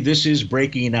certainly this is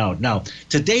breaking out. Now,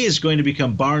 today is going to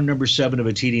become bar number 7 of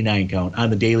a TD9 count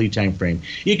on the daily time frame.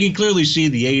 You can clearly see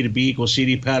the A to B equals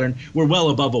CD pattern. We're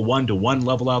well above a 1-to-1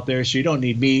 level out there, so you don't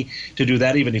need me to do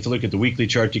that. Even if you look at the weekly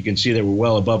chart, you can see that we're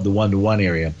well above the 1-to-1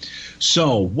 area.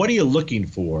 So what are you looking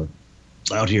for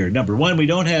out here? Number one, we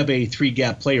don't have a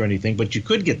 3-gap play or anything, but you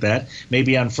could get that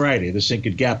maybe on Friday. This thing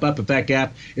could gap up. If that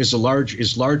gap is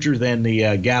larger than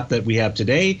the gap that we have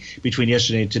today, between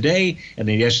yesterday and today, and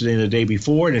then yesterday and the day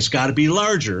before, and it's got to be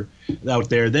larger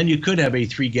out there, then you could have a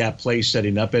 3-gap play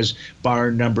setting up as bar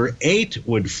number 8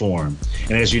 would form.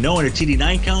 And as you know, in a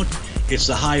TD9 count, it's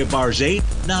the high of bars 8,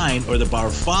 9, or the bar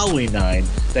following 9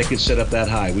 that could set up that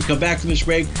high. We come back from this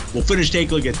break. We'll finish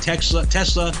taking a look at Tesla.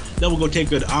 Then we'll go take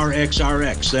a look at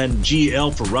RXRX. Then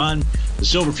GL for Ron, the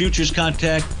silver futures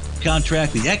contract,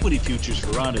 the equity futures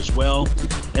for Ron as well,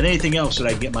 and anything else that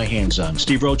I get my hands on.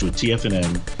 Steve Rhodes with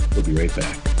TFNN. We'll be right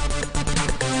back.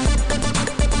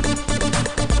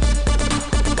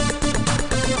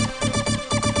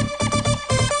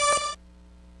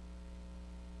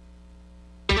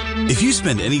 If you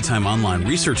spend any time online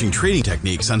researching trading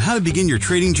techniques on how to begin your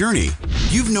trading journey,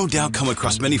 you've no doubt come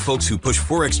across many folks who push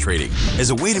Forex trading as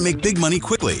a way to make big money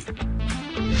quickly.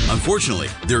 Unfortunately,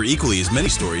 there are equally as many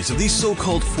stories of these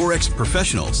so-called Forex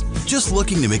professionals just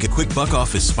looking to make a quick buck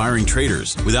off aspiring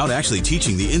traders without actually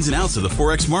teaching the ins and outs of the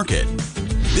Forex market.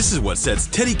 This is what sets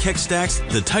Teddy Keckstack's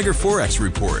The Tiger Forex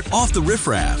Report off the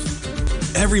riffraff.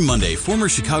 Every Monday, former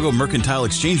Chicago Mercantile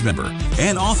Exchange member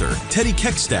and author Teddy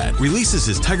Keckstack releases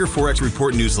his Tiger Forex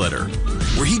Report newsletter,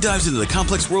 where he dives into the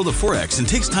complex world of Forex and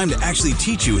takes time to actually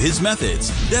teach you his methods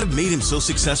that have made him so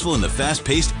successful in the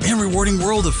fast-paced and rewarding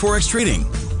world of Forex trading.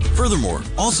 Furthermore,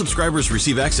 all subscribers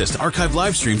receive access to archived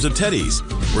live streams of Teddy's,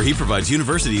 where he provides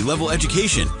university-level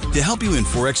education to help you in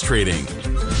Forex trading.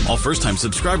 All first-time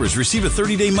subscribers receive a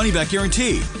 30-day money-back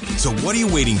guarantee. So what are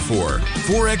you waiting for?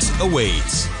 Forex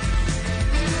awaits.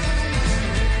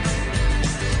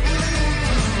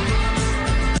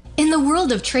 In the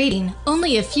world of trading,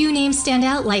 only a few names stand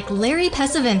out like Larry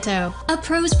Pesavento, a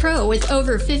pro's pro with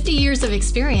over 50 years of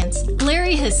experience.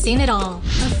 Larry has seen it all.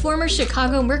 A former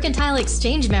Chicago Mercantile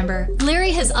Exchange member,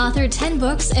 Larry has authored 10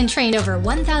 books and trained over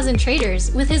 1,000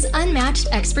 traders with his unmatched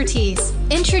expertise.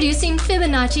 Introducing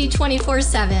Fibonacci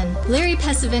 24/7, Larry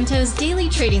Pesavento's daily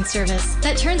trading service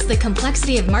that turns the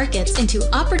complexity of markets into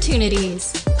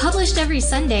opportunities. Published every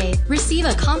Sunday, receive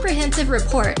a comprehensive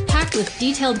report packed with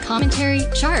detailed commentary,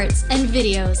 charts, and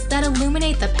videos that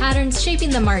illuminate the patterns shaping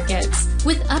the markets,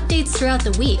 with updates throughout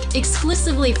the week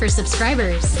exclusively for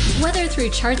subscribers. Whether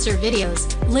through charts or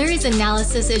videos, Larry's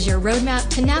analysis is your roadmap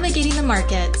to navigating the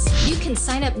markets. You can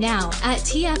sign up now at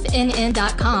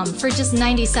TFNN.com for just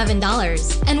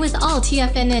 $97. And with all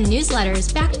TFNN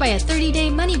newsletters backed by a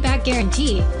 30-day money-back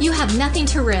guarantee, you have nothing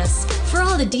to risk. For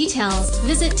all the details,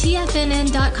 visit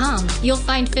TFNN.com. You'll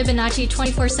find Fibonacci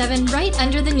 24/7 right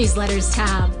under the newsletters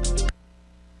tab.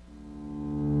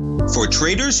 For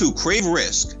traders who crave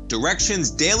risk,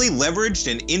 Direxion's daily leveraged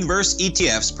and inverse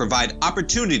ETFs provide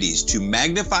opportunities to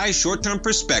magnify short-term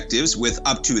perspectives with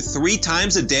up to 3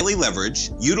 times a daily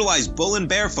leverage, utilize bull and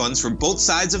bear funds from both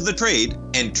sides of the trade,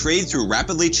 and trade through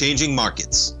rapidly changing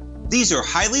markets. These are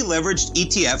highly leveraged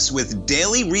ETFs with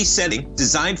daily resetting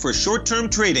designed for short-term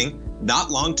trading,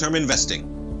 not long-term investing.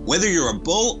 Whether you're a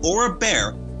bull or a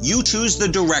bear, you choose the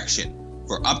Direxion.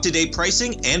 For up-to-date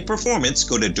pricing and performance,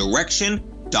 go to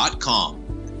Direxion.com.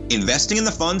 Investing in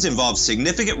the funds involves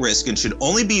significant risk and should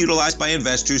only be utilized by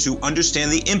investors who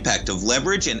understand the impact of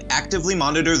leverage and actively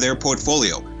monitor their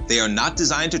portfolio. They are not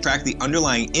designed to track the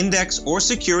underlying index or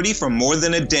security for more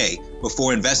than a day.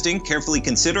 Before investing, carefully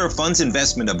consider a fund's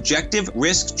investment objective,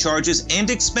 risk, charges,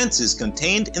 and expenses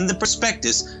contained in the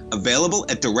prospectus available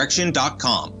at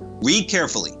Direxion.com. Read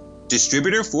carefully.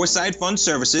 Distributor Foreside Fund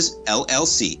Services,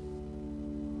 LLC.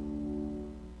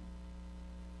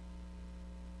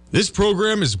 This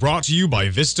program is brought to you by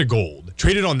Vista Gold,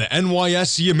 traded on the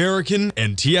NYSE American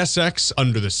and TSX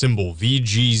under the symbol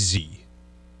VGZ.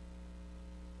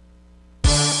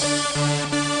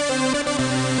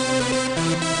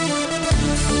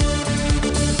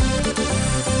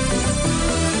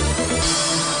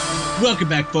 Welcome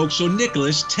back, folks. So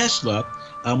Nicholas, Tesla,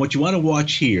 what you want to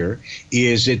watch here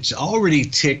is it's already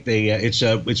ticked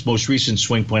its most recent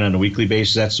swing point on a weekly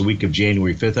basis. That's the week of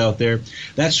January 5th out there.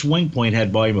 That swing point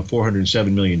had volume of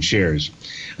 407 million shares.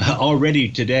 Already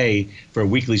today, for a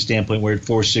weekly standpoint, we're at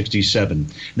 467.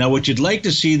 Now, what you'd like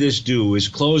to see this do is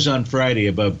close on Friday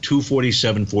above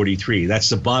 247.43. That's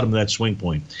the bottom of that swing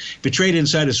point. If you trade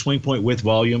inside a swing point with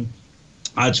volume,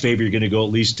 odds favor you're going to go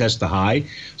at least test the high.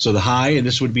 So the high, and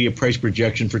this would be a price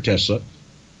projection for Tesla,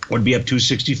 would be up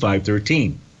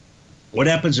 265.13. What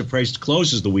happens if price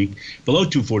closes the week below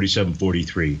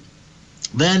 247.43?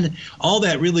 Then all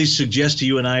that really suggests to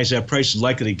you and I is that price is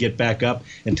likely to get back up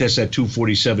and test that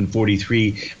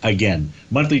 247.43 again.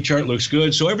 Monthly chart looks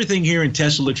good. So everything here in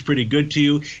Tesla looks pretty good to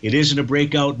you. It is in a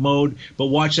breakout mode, but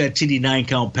watch that TD9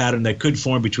 count pattern that could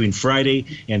form between Friday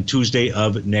and Tuesday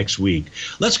of next week.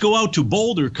 Let's go out to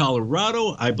Boulder,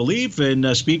 Colorado, I believe, and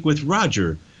speak with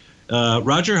Roger.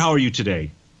 Roger, how are you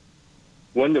today?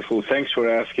 Wonderful. Thanks for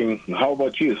asking. How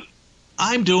about you?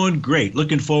 I'm doing great.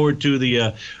 Looking forward to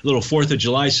the little 4th of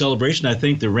July celebration. I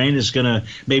think the rain is going to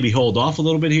maybe hold off a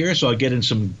little bit here, so I'll get in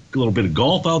a little bit of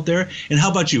golf out there. And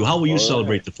how about you? How will you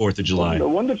celebrate the 4th of July?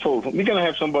 Wonderful. We're going to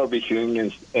have some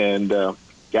barbecuing and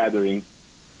gathering.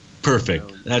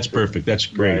 Perfect. That's perfect. That's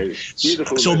great. Right.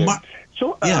 Beautiful. So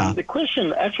the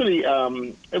question, actually,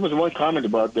 it was one comment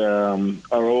about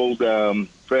our old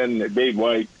friend Dave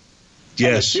White.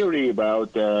 Yes. A theory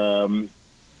about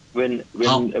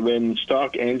when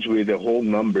stock ends with a whole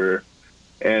number,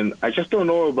 and I just don't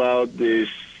know about this.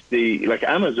 Like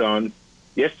Amazon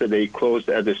yesterday closed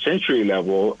at the century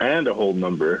level and a whole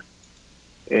number,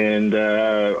 and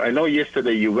I know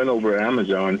yesterday you went over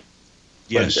Amazon.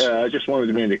 Yes. But, I just wanted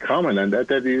to make a comment on that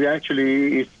it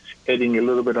actually is heading a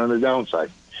little bit on the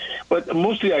downside, but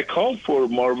mostly I called for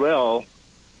Marvell.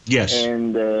 Yes.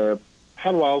 And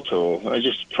Palo Alto. I'm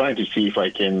just trying to see if I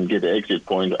can get an exit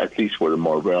point, at least for the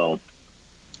Marvell.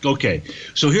 Okay,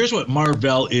 so here's what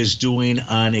Marvell is doing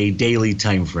on a daily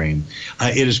time frame.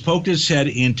 It has poked its head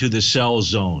into the sell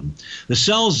zone. The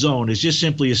sell zone is just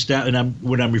simply and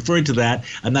when I'm referring to that,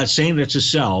 I'm not saying that it's a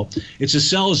sell. It's a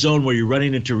sell zone where you're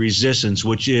running into resistance,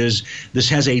 which is this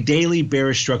has a daily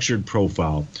bearish structured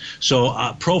profile. So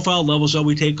profile levels that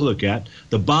we take a look at.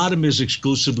 The bottom is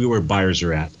exclusively where buyers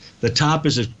are at. The top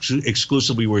is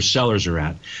exclusively where sellers are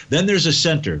at. Then there's a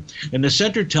center, and the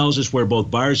center tells us where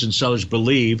both buyers and sellers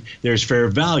believe there's fair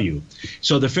value.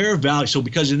 So the fair value, we're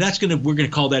going to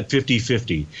call that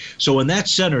 50-50. So when that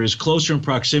center is closer in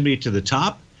proximity to the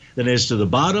top than it is to the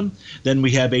bottom, then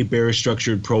we have a bearish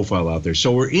structured profile out there.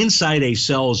 So we're inside a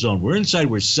sell zone. We're inside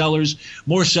where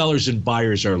more sellers than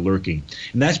buyers are lurking.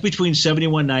 And that's between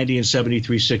 71.90 and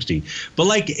 73.60. But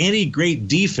like any great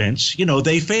defense,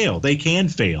 they fail. They can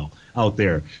fail. out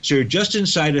there. So you're just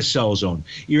inside a sell zone.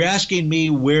 You're asking me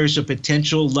where's a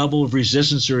potential level of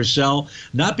resistance or a sell,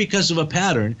 not because of a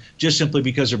pattern, just simply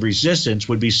because of resistance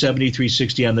would be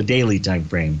 73.60 on the daily time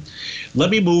frame. Let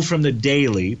me move from the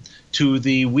daily to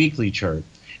the weekly chart.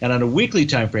 And on a weekly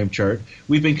time frame chart,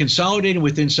 we've been consolidating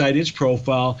with inside its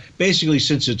profile basically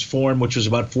since its form, which was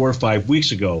about 4 or 5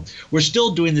 weeks ago. We're still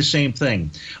doing the same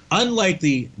thing. Unlike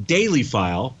the daily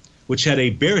file, which had a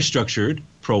bear structured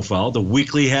profile, the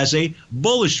weekly has a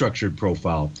bullish structured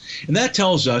profile. And that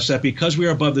tells us that because we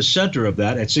are above the center of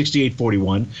that at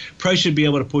 68.41, price should be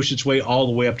able to push its way all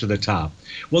the way up to the top.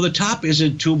 Well, the top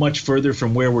isn't too much further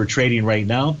from where we're trading right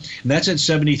now, and that's at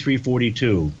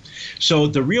 73.42. So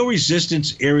the real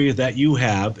resistance area that you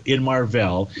have in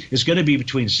Marvell is going to be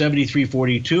between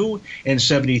 73.42 and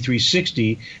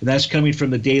 73.60, and that's coming from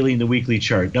the daily and the weekly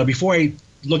chart. Now, before I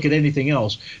look at anything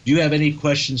else, do you have any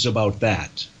questions about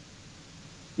that?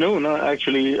 No,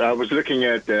 actually, I was looking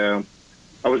at the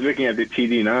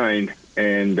TD9,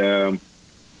 and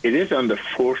it is on the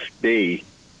 4th day,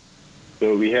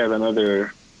 so we have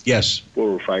another 4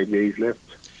 or 5 days left.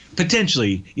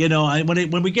 Potentially,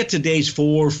 when we get to days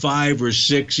 4, 5, or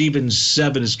 6, even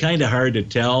 7, it's kind of hard to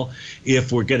tell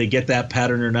if we're going to get that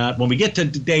pattern or not. When we get to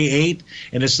day 8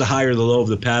 and it's the high or the low of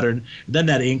the pattern, then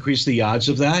that increases the odds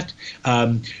of that.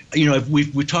 If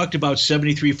we talked about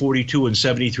 73.42 and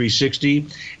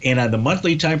 73.60, and on the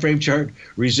monthly time frame chart,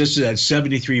 resistance at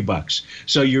 $73.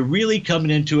 So you're really coming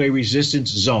into a resistance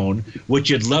zone,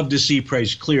 which you'd love to see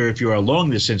price clear if you're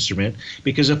along this instrument,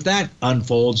 because if that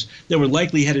unfolds, then we're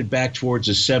likely headed back towards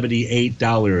the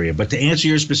 $78 area. But to answer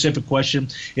your specific question,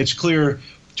 it's clear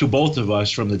to both of us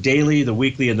from the daily, the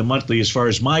weekly, and the monthly, as far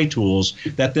as my tools,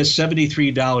 that this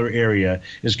 $73 area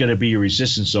is going to be your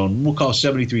resistance zone. We'll call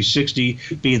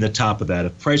 73.60 being the top of that.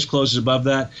 If price closes above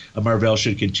that, a Marvell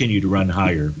should continue to run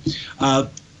higher.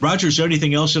 Roger, is there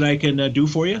anything else that I can do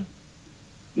for you?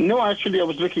 No, actually, I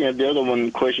was looking at the other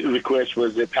one. Request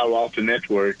was the Palo Alto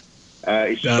Network.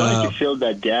 It's trying to fill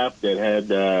that gap that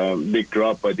had a big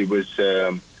drop, but it was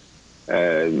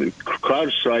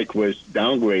CrowdStrike was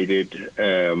downgraded.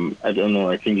 I don't know.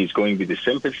 I think it's going with the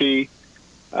sympathy.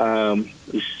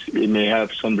 It may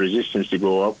have some resistance to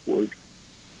go upward.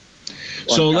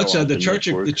 So let's the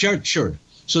chart. Sure.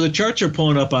 So the charts are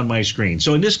pulling up on my screen.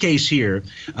 So in this case here,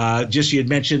 just you had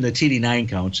mentioned the TD9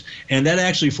 counts, and that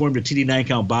actually formed a TD9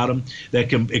 count bottom.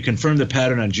 It confirmed the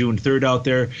pattern on June 3rd out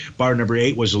there. Bar number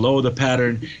 8 was the low of the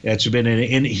pattern. It's been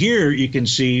in here. You can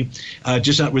see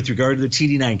just with regard to the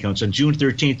TD9 counts. On June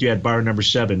 13th, you had bar number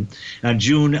 7. On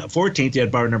June 14th, you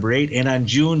had bar number 8, and on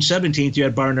June 17th, you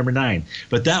had bar number 9.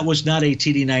 But that was not a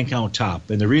TD9 count top,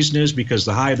 and the reason is because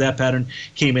the high of that pattern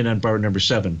came in on bar number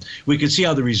 7. We can see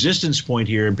how the resistance point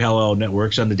here in Palo Alto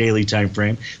Networks on the daily time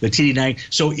frame, the TD9.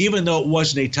 So even though it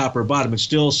wasn't a top or bottom, it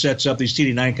still sets up these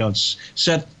TD9 counts.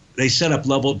 They set up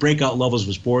breakout levels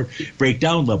of support,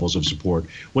 breakdown levels of support.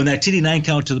 When that TD9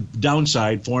 count to the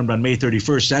downside formed on May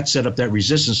 31st, that set up that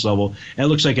resistance level, and it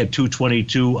looks like at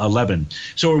 222.11.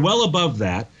 So we're well above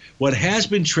that. What has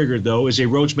been triggered, though, is a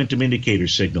Rhodes Momentum Indicator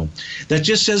signal. That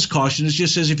just says caution. It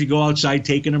just says if you go outside,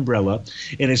 take an umbrella.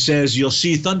 And it says you'll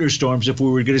see thunderstorms if we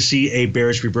were going to see a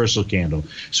bearish reversal candle.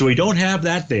 So we don't have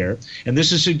that there. And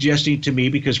this is suggesting to me,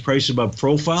 because price above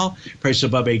profile, price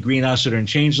above a green oscillator and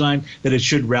change line, that it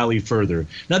should rally further.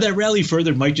 Now, that rally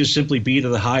further might just simply be to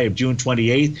the high of June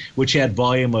 28th, which had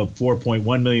volume of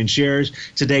 4.1 million shares.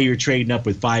 Today, you're trading up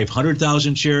with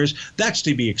 500,000 shares. That's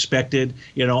to be expected,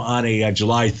 on a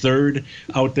July 3rd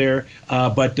out there.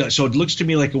 So it looks to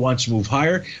me like it wants to move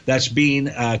higher. That's being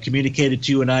communicated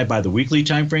to you and I by the weekly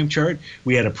time frame chart.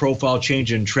 We had a profile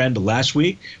change in trend last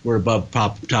week. We're above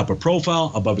top of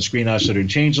profile, above a screen oscillator and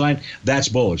change line. That's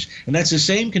bullish. And that's the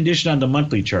same condition on the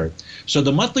monthly chart. So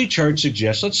the monthly chart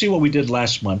suggests, let's see what we did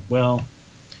last month. Well,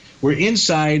 we're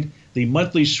inside the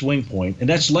monthly swing point, and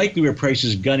that's likely where price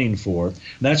is gunning for. And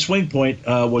that swing point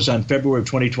was on February of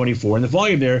 2024, and the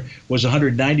volume there was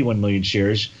 191 million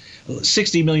shares,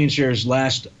 60 million shares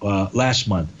last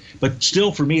month. But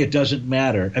still, for me, it doesn't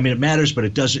matter. I mean, it matters, but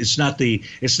it doesn't. It's not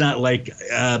like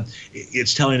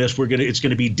it's telling us it's going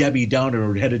to be Debbie Downer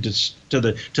or headed to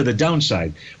the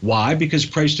downside. Why? Because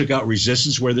price took out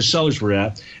resistance where the sellers were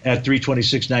at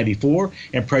 326.94,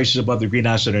 and price is above the green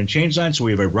oscillator and change line. So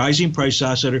we have a rising price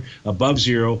oscillator above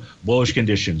zero, bullish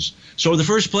conditions. So the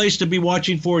first place to be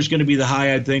watching for is going to be the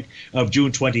high, I think, of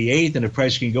June 28th, and if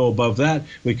price can go above that,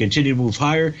 we continue to move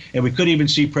higher, and we could even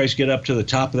see price get up to the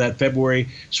top of that February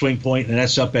swing point, and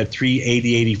that's up at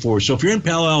 380.84. So if you're in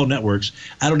Palo Alto Networks,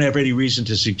 I don't have any reason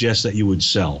to suggest that you would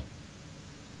sell.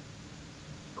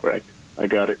 Correct. I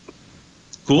got it.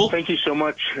 Cool. Thank you so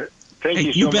much. Thank Hey,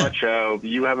 you you so bet. much.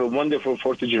 You have a wonderful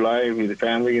 4th of July with the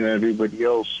family and everybody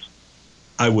else.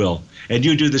 I will. And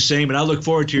you do the same, and I look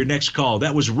forward to your next call.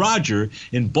 That was Roger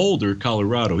in Boulder,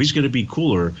 Colorado. He's going to be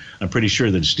cooler, I'm pretty sure,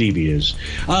 than Stevie is.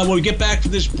 When we get back to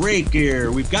this break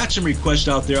here, we've got some requests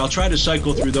out there. I'll try to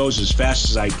cycle through those as fast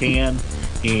as I can,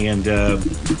 and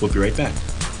we'll be right back.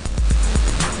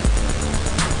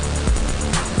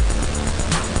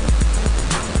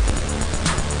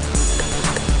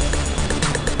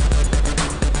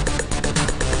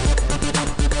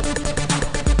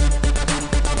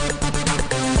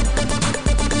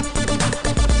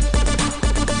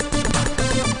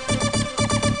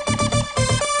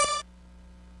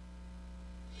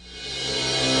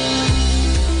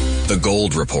 The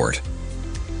Gold Report.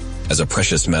 As a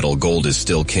precious metal, gold is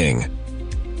still king.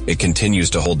 It continues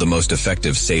to hold the most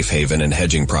effective safe haven and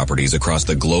hedging properties across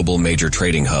the global major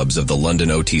trading hubs of the London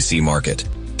OTC market,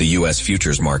 the U.S.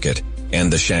 futures market,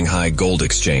 and the Shanghai Gold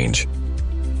Exchange.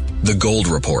 The Gold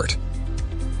Report.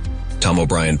 Tom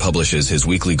O'Brien publishes his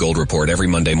weekly gold report every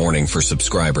Monday morning for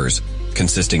subscribers,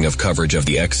 consisting of coverage of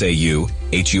the XAU,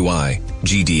 HUI,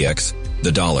 GDX,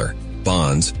 the dollar,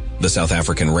 bonds, the South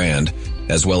African rand,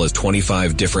 as well as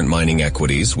 25 different mining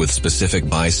equities with specific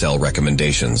buy-sell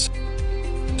recommendations.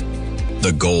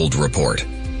 The Gold Report.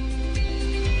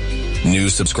 New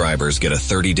subscribers get a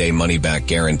 30-day money-back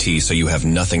guarantee, so you have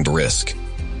nothing to risk.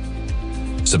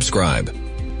 Subscribe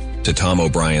to Tom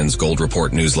O'Brien's Gold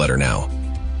Report newsletter now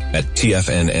at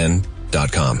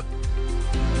TFNN.com.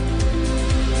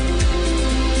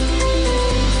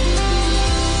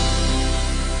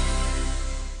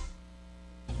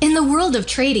 In the world of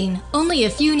trading, only a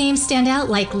few names stand out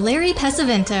like Larry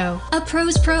Pesavento, a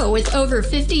pros pro with over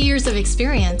 50 years of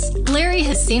experience. Larry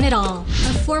has seen it all.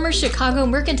 A former Chicago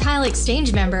Mercantile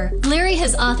Exchange member, Larry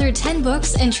has authored 10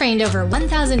 books and trained over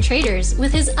 1,000 traders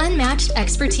with his unmatched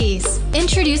expertise.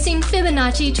 Introducing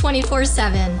Fibonacci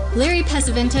 24/7, Larry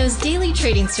Pesavento's daily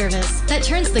trading service that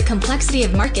turns the complexity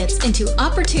of markets into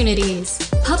opportunities.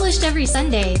 Published every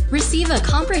Sunday, receive a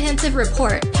comprehensive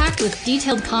report packed with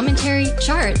detailed commentary,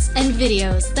 charts, and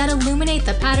videos that illuminate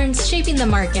the patterns shaping the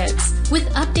markets, with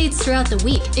updates throughout the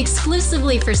week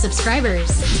exclusively for subscribers.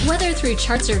 Whether through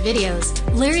charts or videos,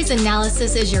 Larry's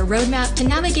analysis is your roadmap to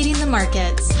navigating the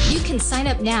markets. You can sign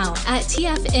up now at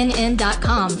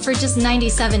TFNN.com for just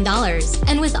 $97.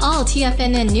 And with all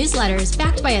TFNN newsletters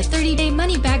backed by a 30-day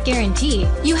money-back guarantee,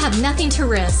 you have nothing to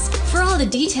risk. For all the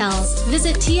details,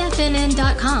 visit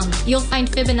TFNN.com. You'll find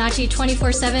Fibonacci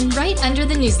 24/7 right under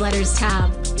the newsletters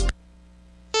tab.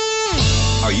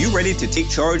 Are you ready to take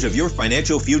charge of your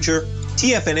financial future?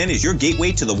 TFNN is your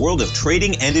gateway to the world of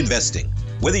trading and investing.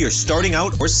 Whether you're starting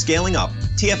out or scaling up,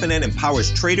 TFNN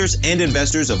empowers traders and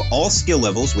investors of all skill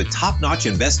levels with top-notch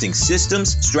investing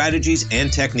systems, strategies,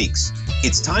 and techniques.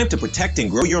 It's time to protect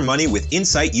and grow your money with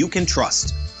insight you can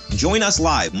trust. Join us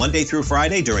live Monday through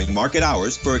Friday during market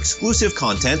hours for exclusive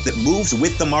content that moves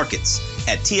with the markets.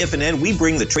 At TFNN, we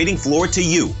bring the trading floor to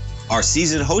you. Our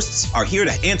seasoned hosts are here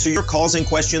to answer your calls and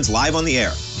questions live on the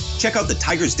air. Check out the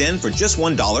Tiger's Den for just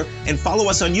 $1 and follow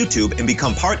us on YouTube and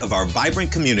become part of our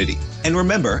vibrant community. And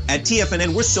remember, at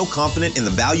TFNN, we're so confident in the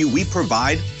value we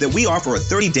provide that we offer a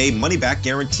 30-day money-back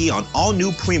guarantee on all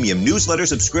new premium newsletter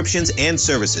subscriptions and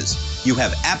services. You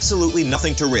have absolutely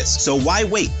nothing to risk, so why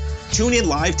wait? Tune in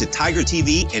live to Tiger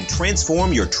TV and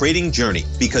transform your trading journey,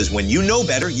 because when you know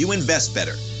better, you invest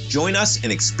better. Join us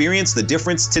and experience the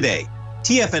difference today.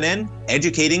 TFNN,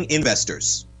 educating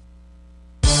investors.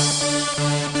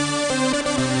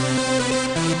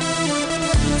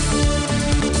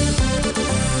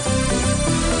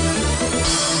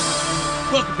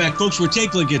 Welcome back, folks. We're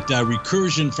taking a look at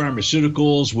Recursion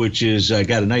Pharmaceuticals, which is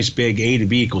got a nice big A to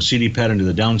B equals CD pattern to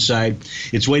the downside.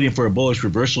 It's waiting for a bullish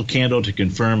reversal candle to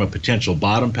confirm a potential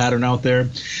bottom pattern out there.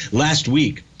 Last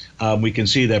week, we can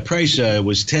see that price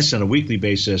was tested on a weekly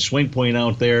basis. Swing point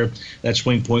out there. That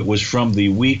swing point was from the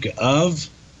week of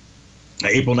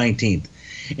April 19th.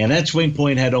 And that swing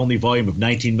point had only volume of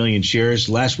 19 million shares.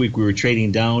 Last week we were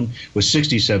trading down with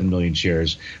 67 million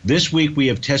shares. This week we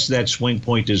have tested that swing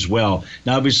point as well.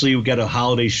 Now obviously we've got a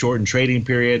holiday shortened trading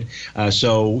period.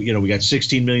 So, we got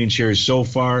 16 million shares so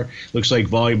far. Looks like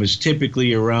volume is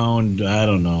typically around, I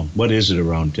don't know, what is it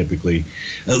around typically?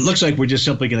 It looks like we're just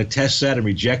simply going to test that and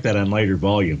reject that on lighter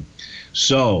volume.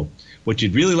 So what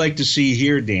you'd really like to see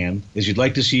here, Dan, is you'd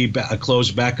like to see a close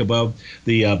back above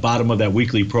the bottom of that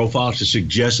weekly profile to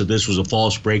suggest that this was a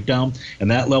false breakdown.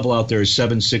 And that level out there is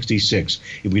 766.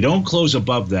 If we don't close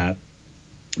above that,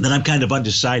 then I'm kind of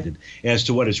undecided as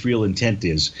to what its real intent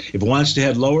is. If it wants to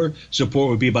head lower, support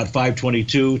would be about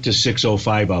 522 to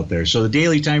 605 out there. So the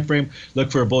daily time frame,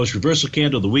 look for a bullish reversal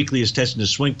candle. The weekly is testing the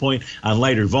swing point on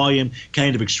lighter volume,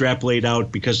 kind of extrapolate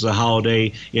out because of the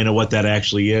holiday, what that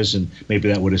actually is, and maybe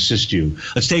that would assist you.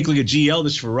 Let's take a look at GL.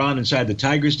 This is for Ron inside the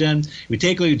Tiger's Den. We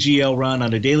take a look at GL, Ron,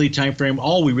 on a daily time frame.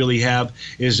 All we really have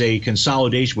is a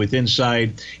consolidation with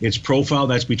inside its profile.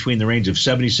 That's between the range of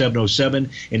 77.07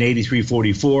 and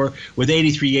 83.44. With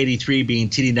 83.83 being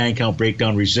TD9 count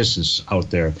breakdown resistance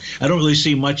out there. I don't really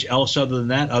see much else other than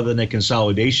that, other than a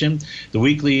consolidation. The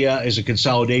weekly is a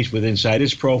consolidation with inside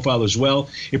its profile as well.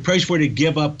 If price were to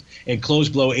give up and close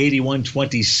below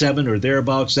 81.27 or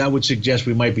thereabouts, that would suggest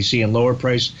we might be seeing lower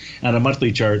price. On a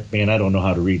monthly chart, man, I don't know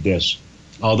how to read this.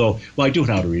 Although, well, I do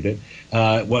know how to read it.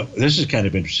 This is kind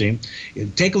of interesting.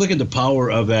 Take a look at the power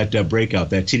of that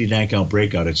breakout, that TD9 count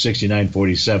breakout at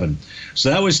 69.47. So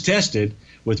that was tested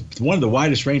with one of the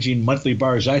widest ranging monthly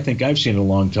bars I think I've seen in a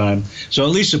long time. So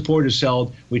at least support is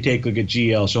held. We take a look at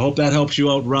GL. So I hope that helps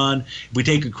you out, Ron. If we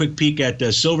take a quick peek at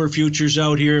silver futures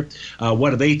out here,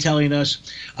 what are they telling us?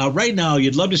 Right now,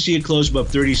 you'd love to see it close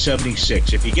above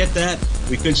 30.76. If you get that,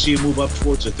 we could see it move up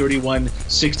towards the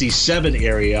 31.67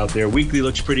 area out there. Weekly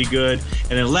looks pretty good.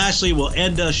 And then lastly, we'll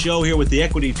end the show here with the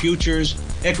equity futures.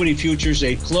 Equity futures,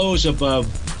 a close above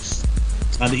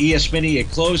on the ES Mini, it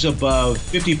closed above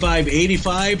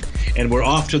 55.85, and we're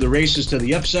off to the races to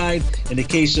the upside. In the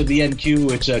case of the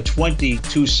NQ, it's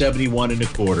 22.71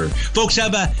 1/4. Folks,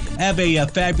 have a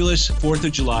fabulous 4th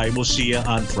of July. We'll see you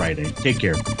on Friday. Take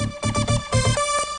care.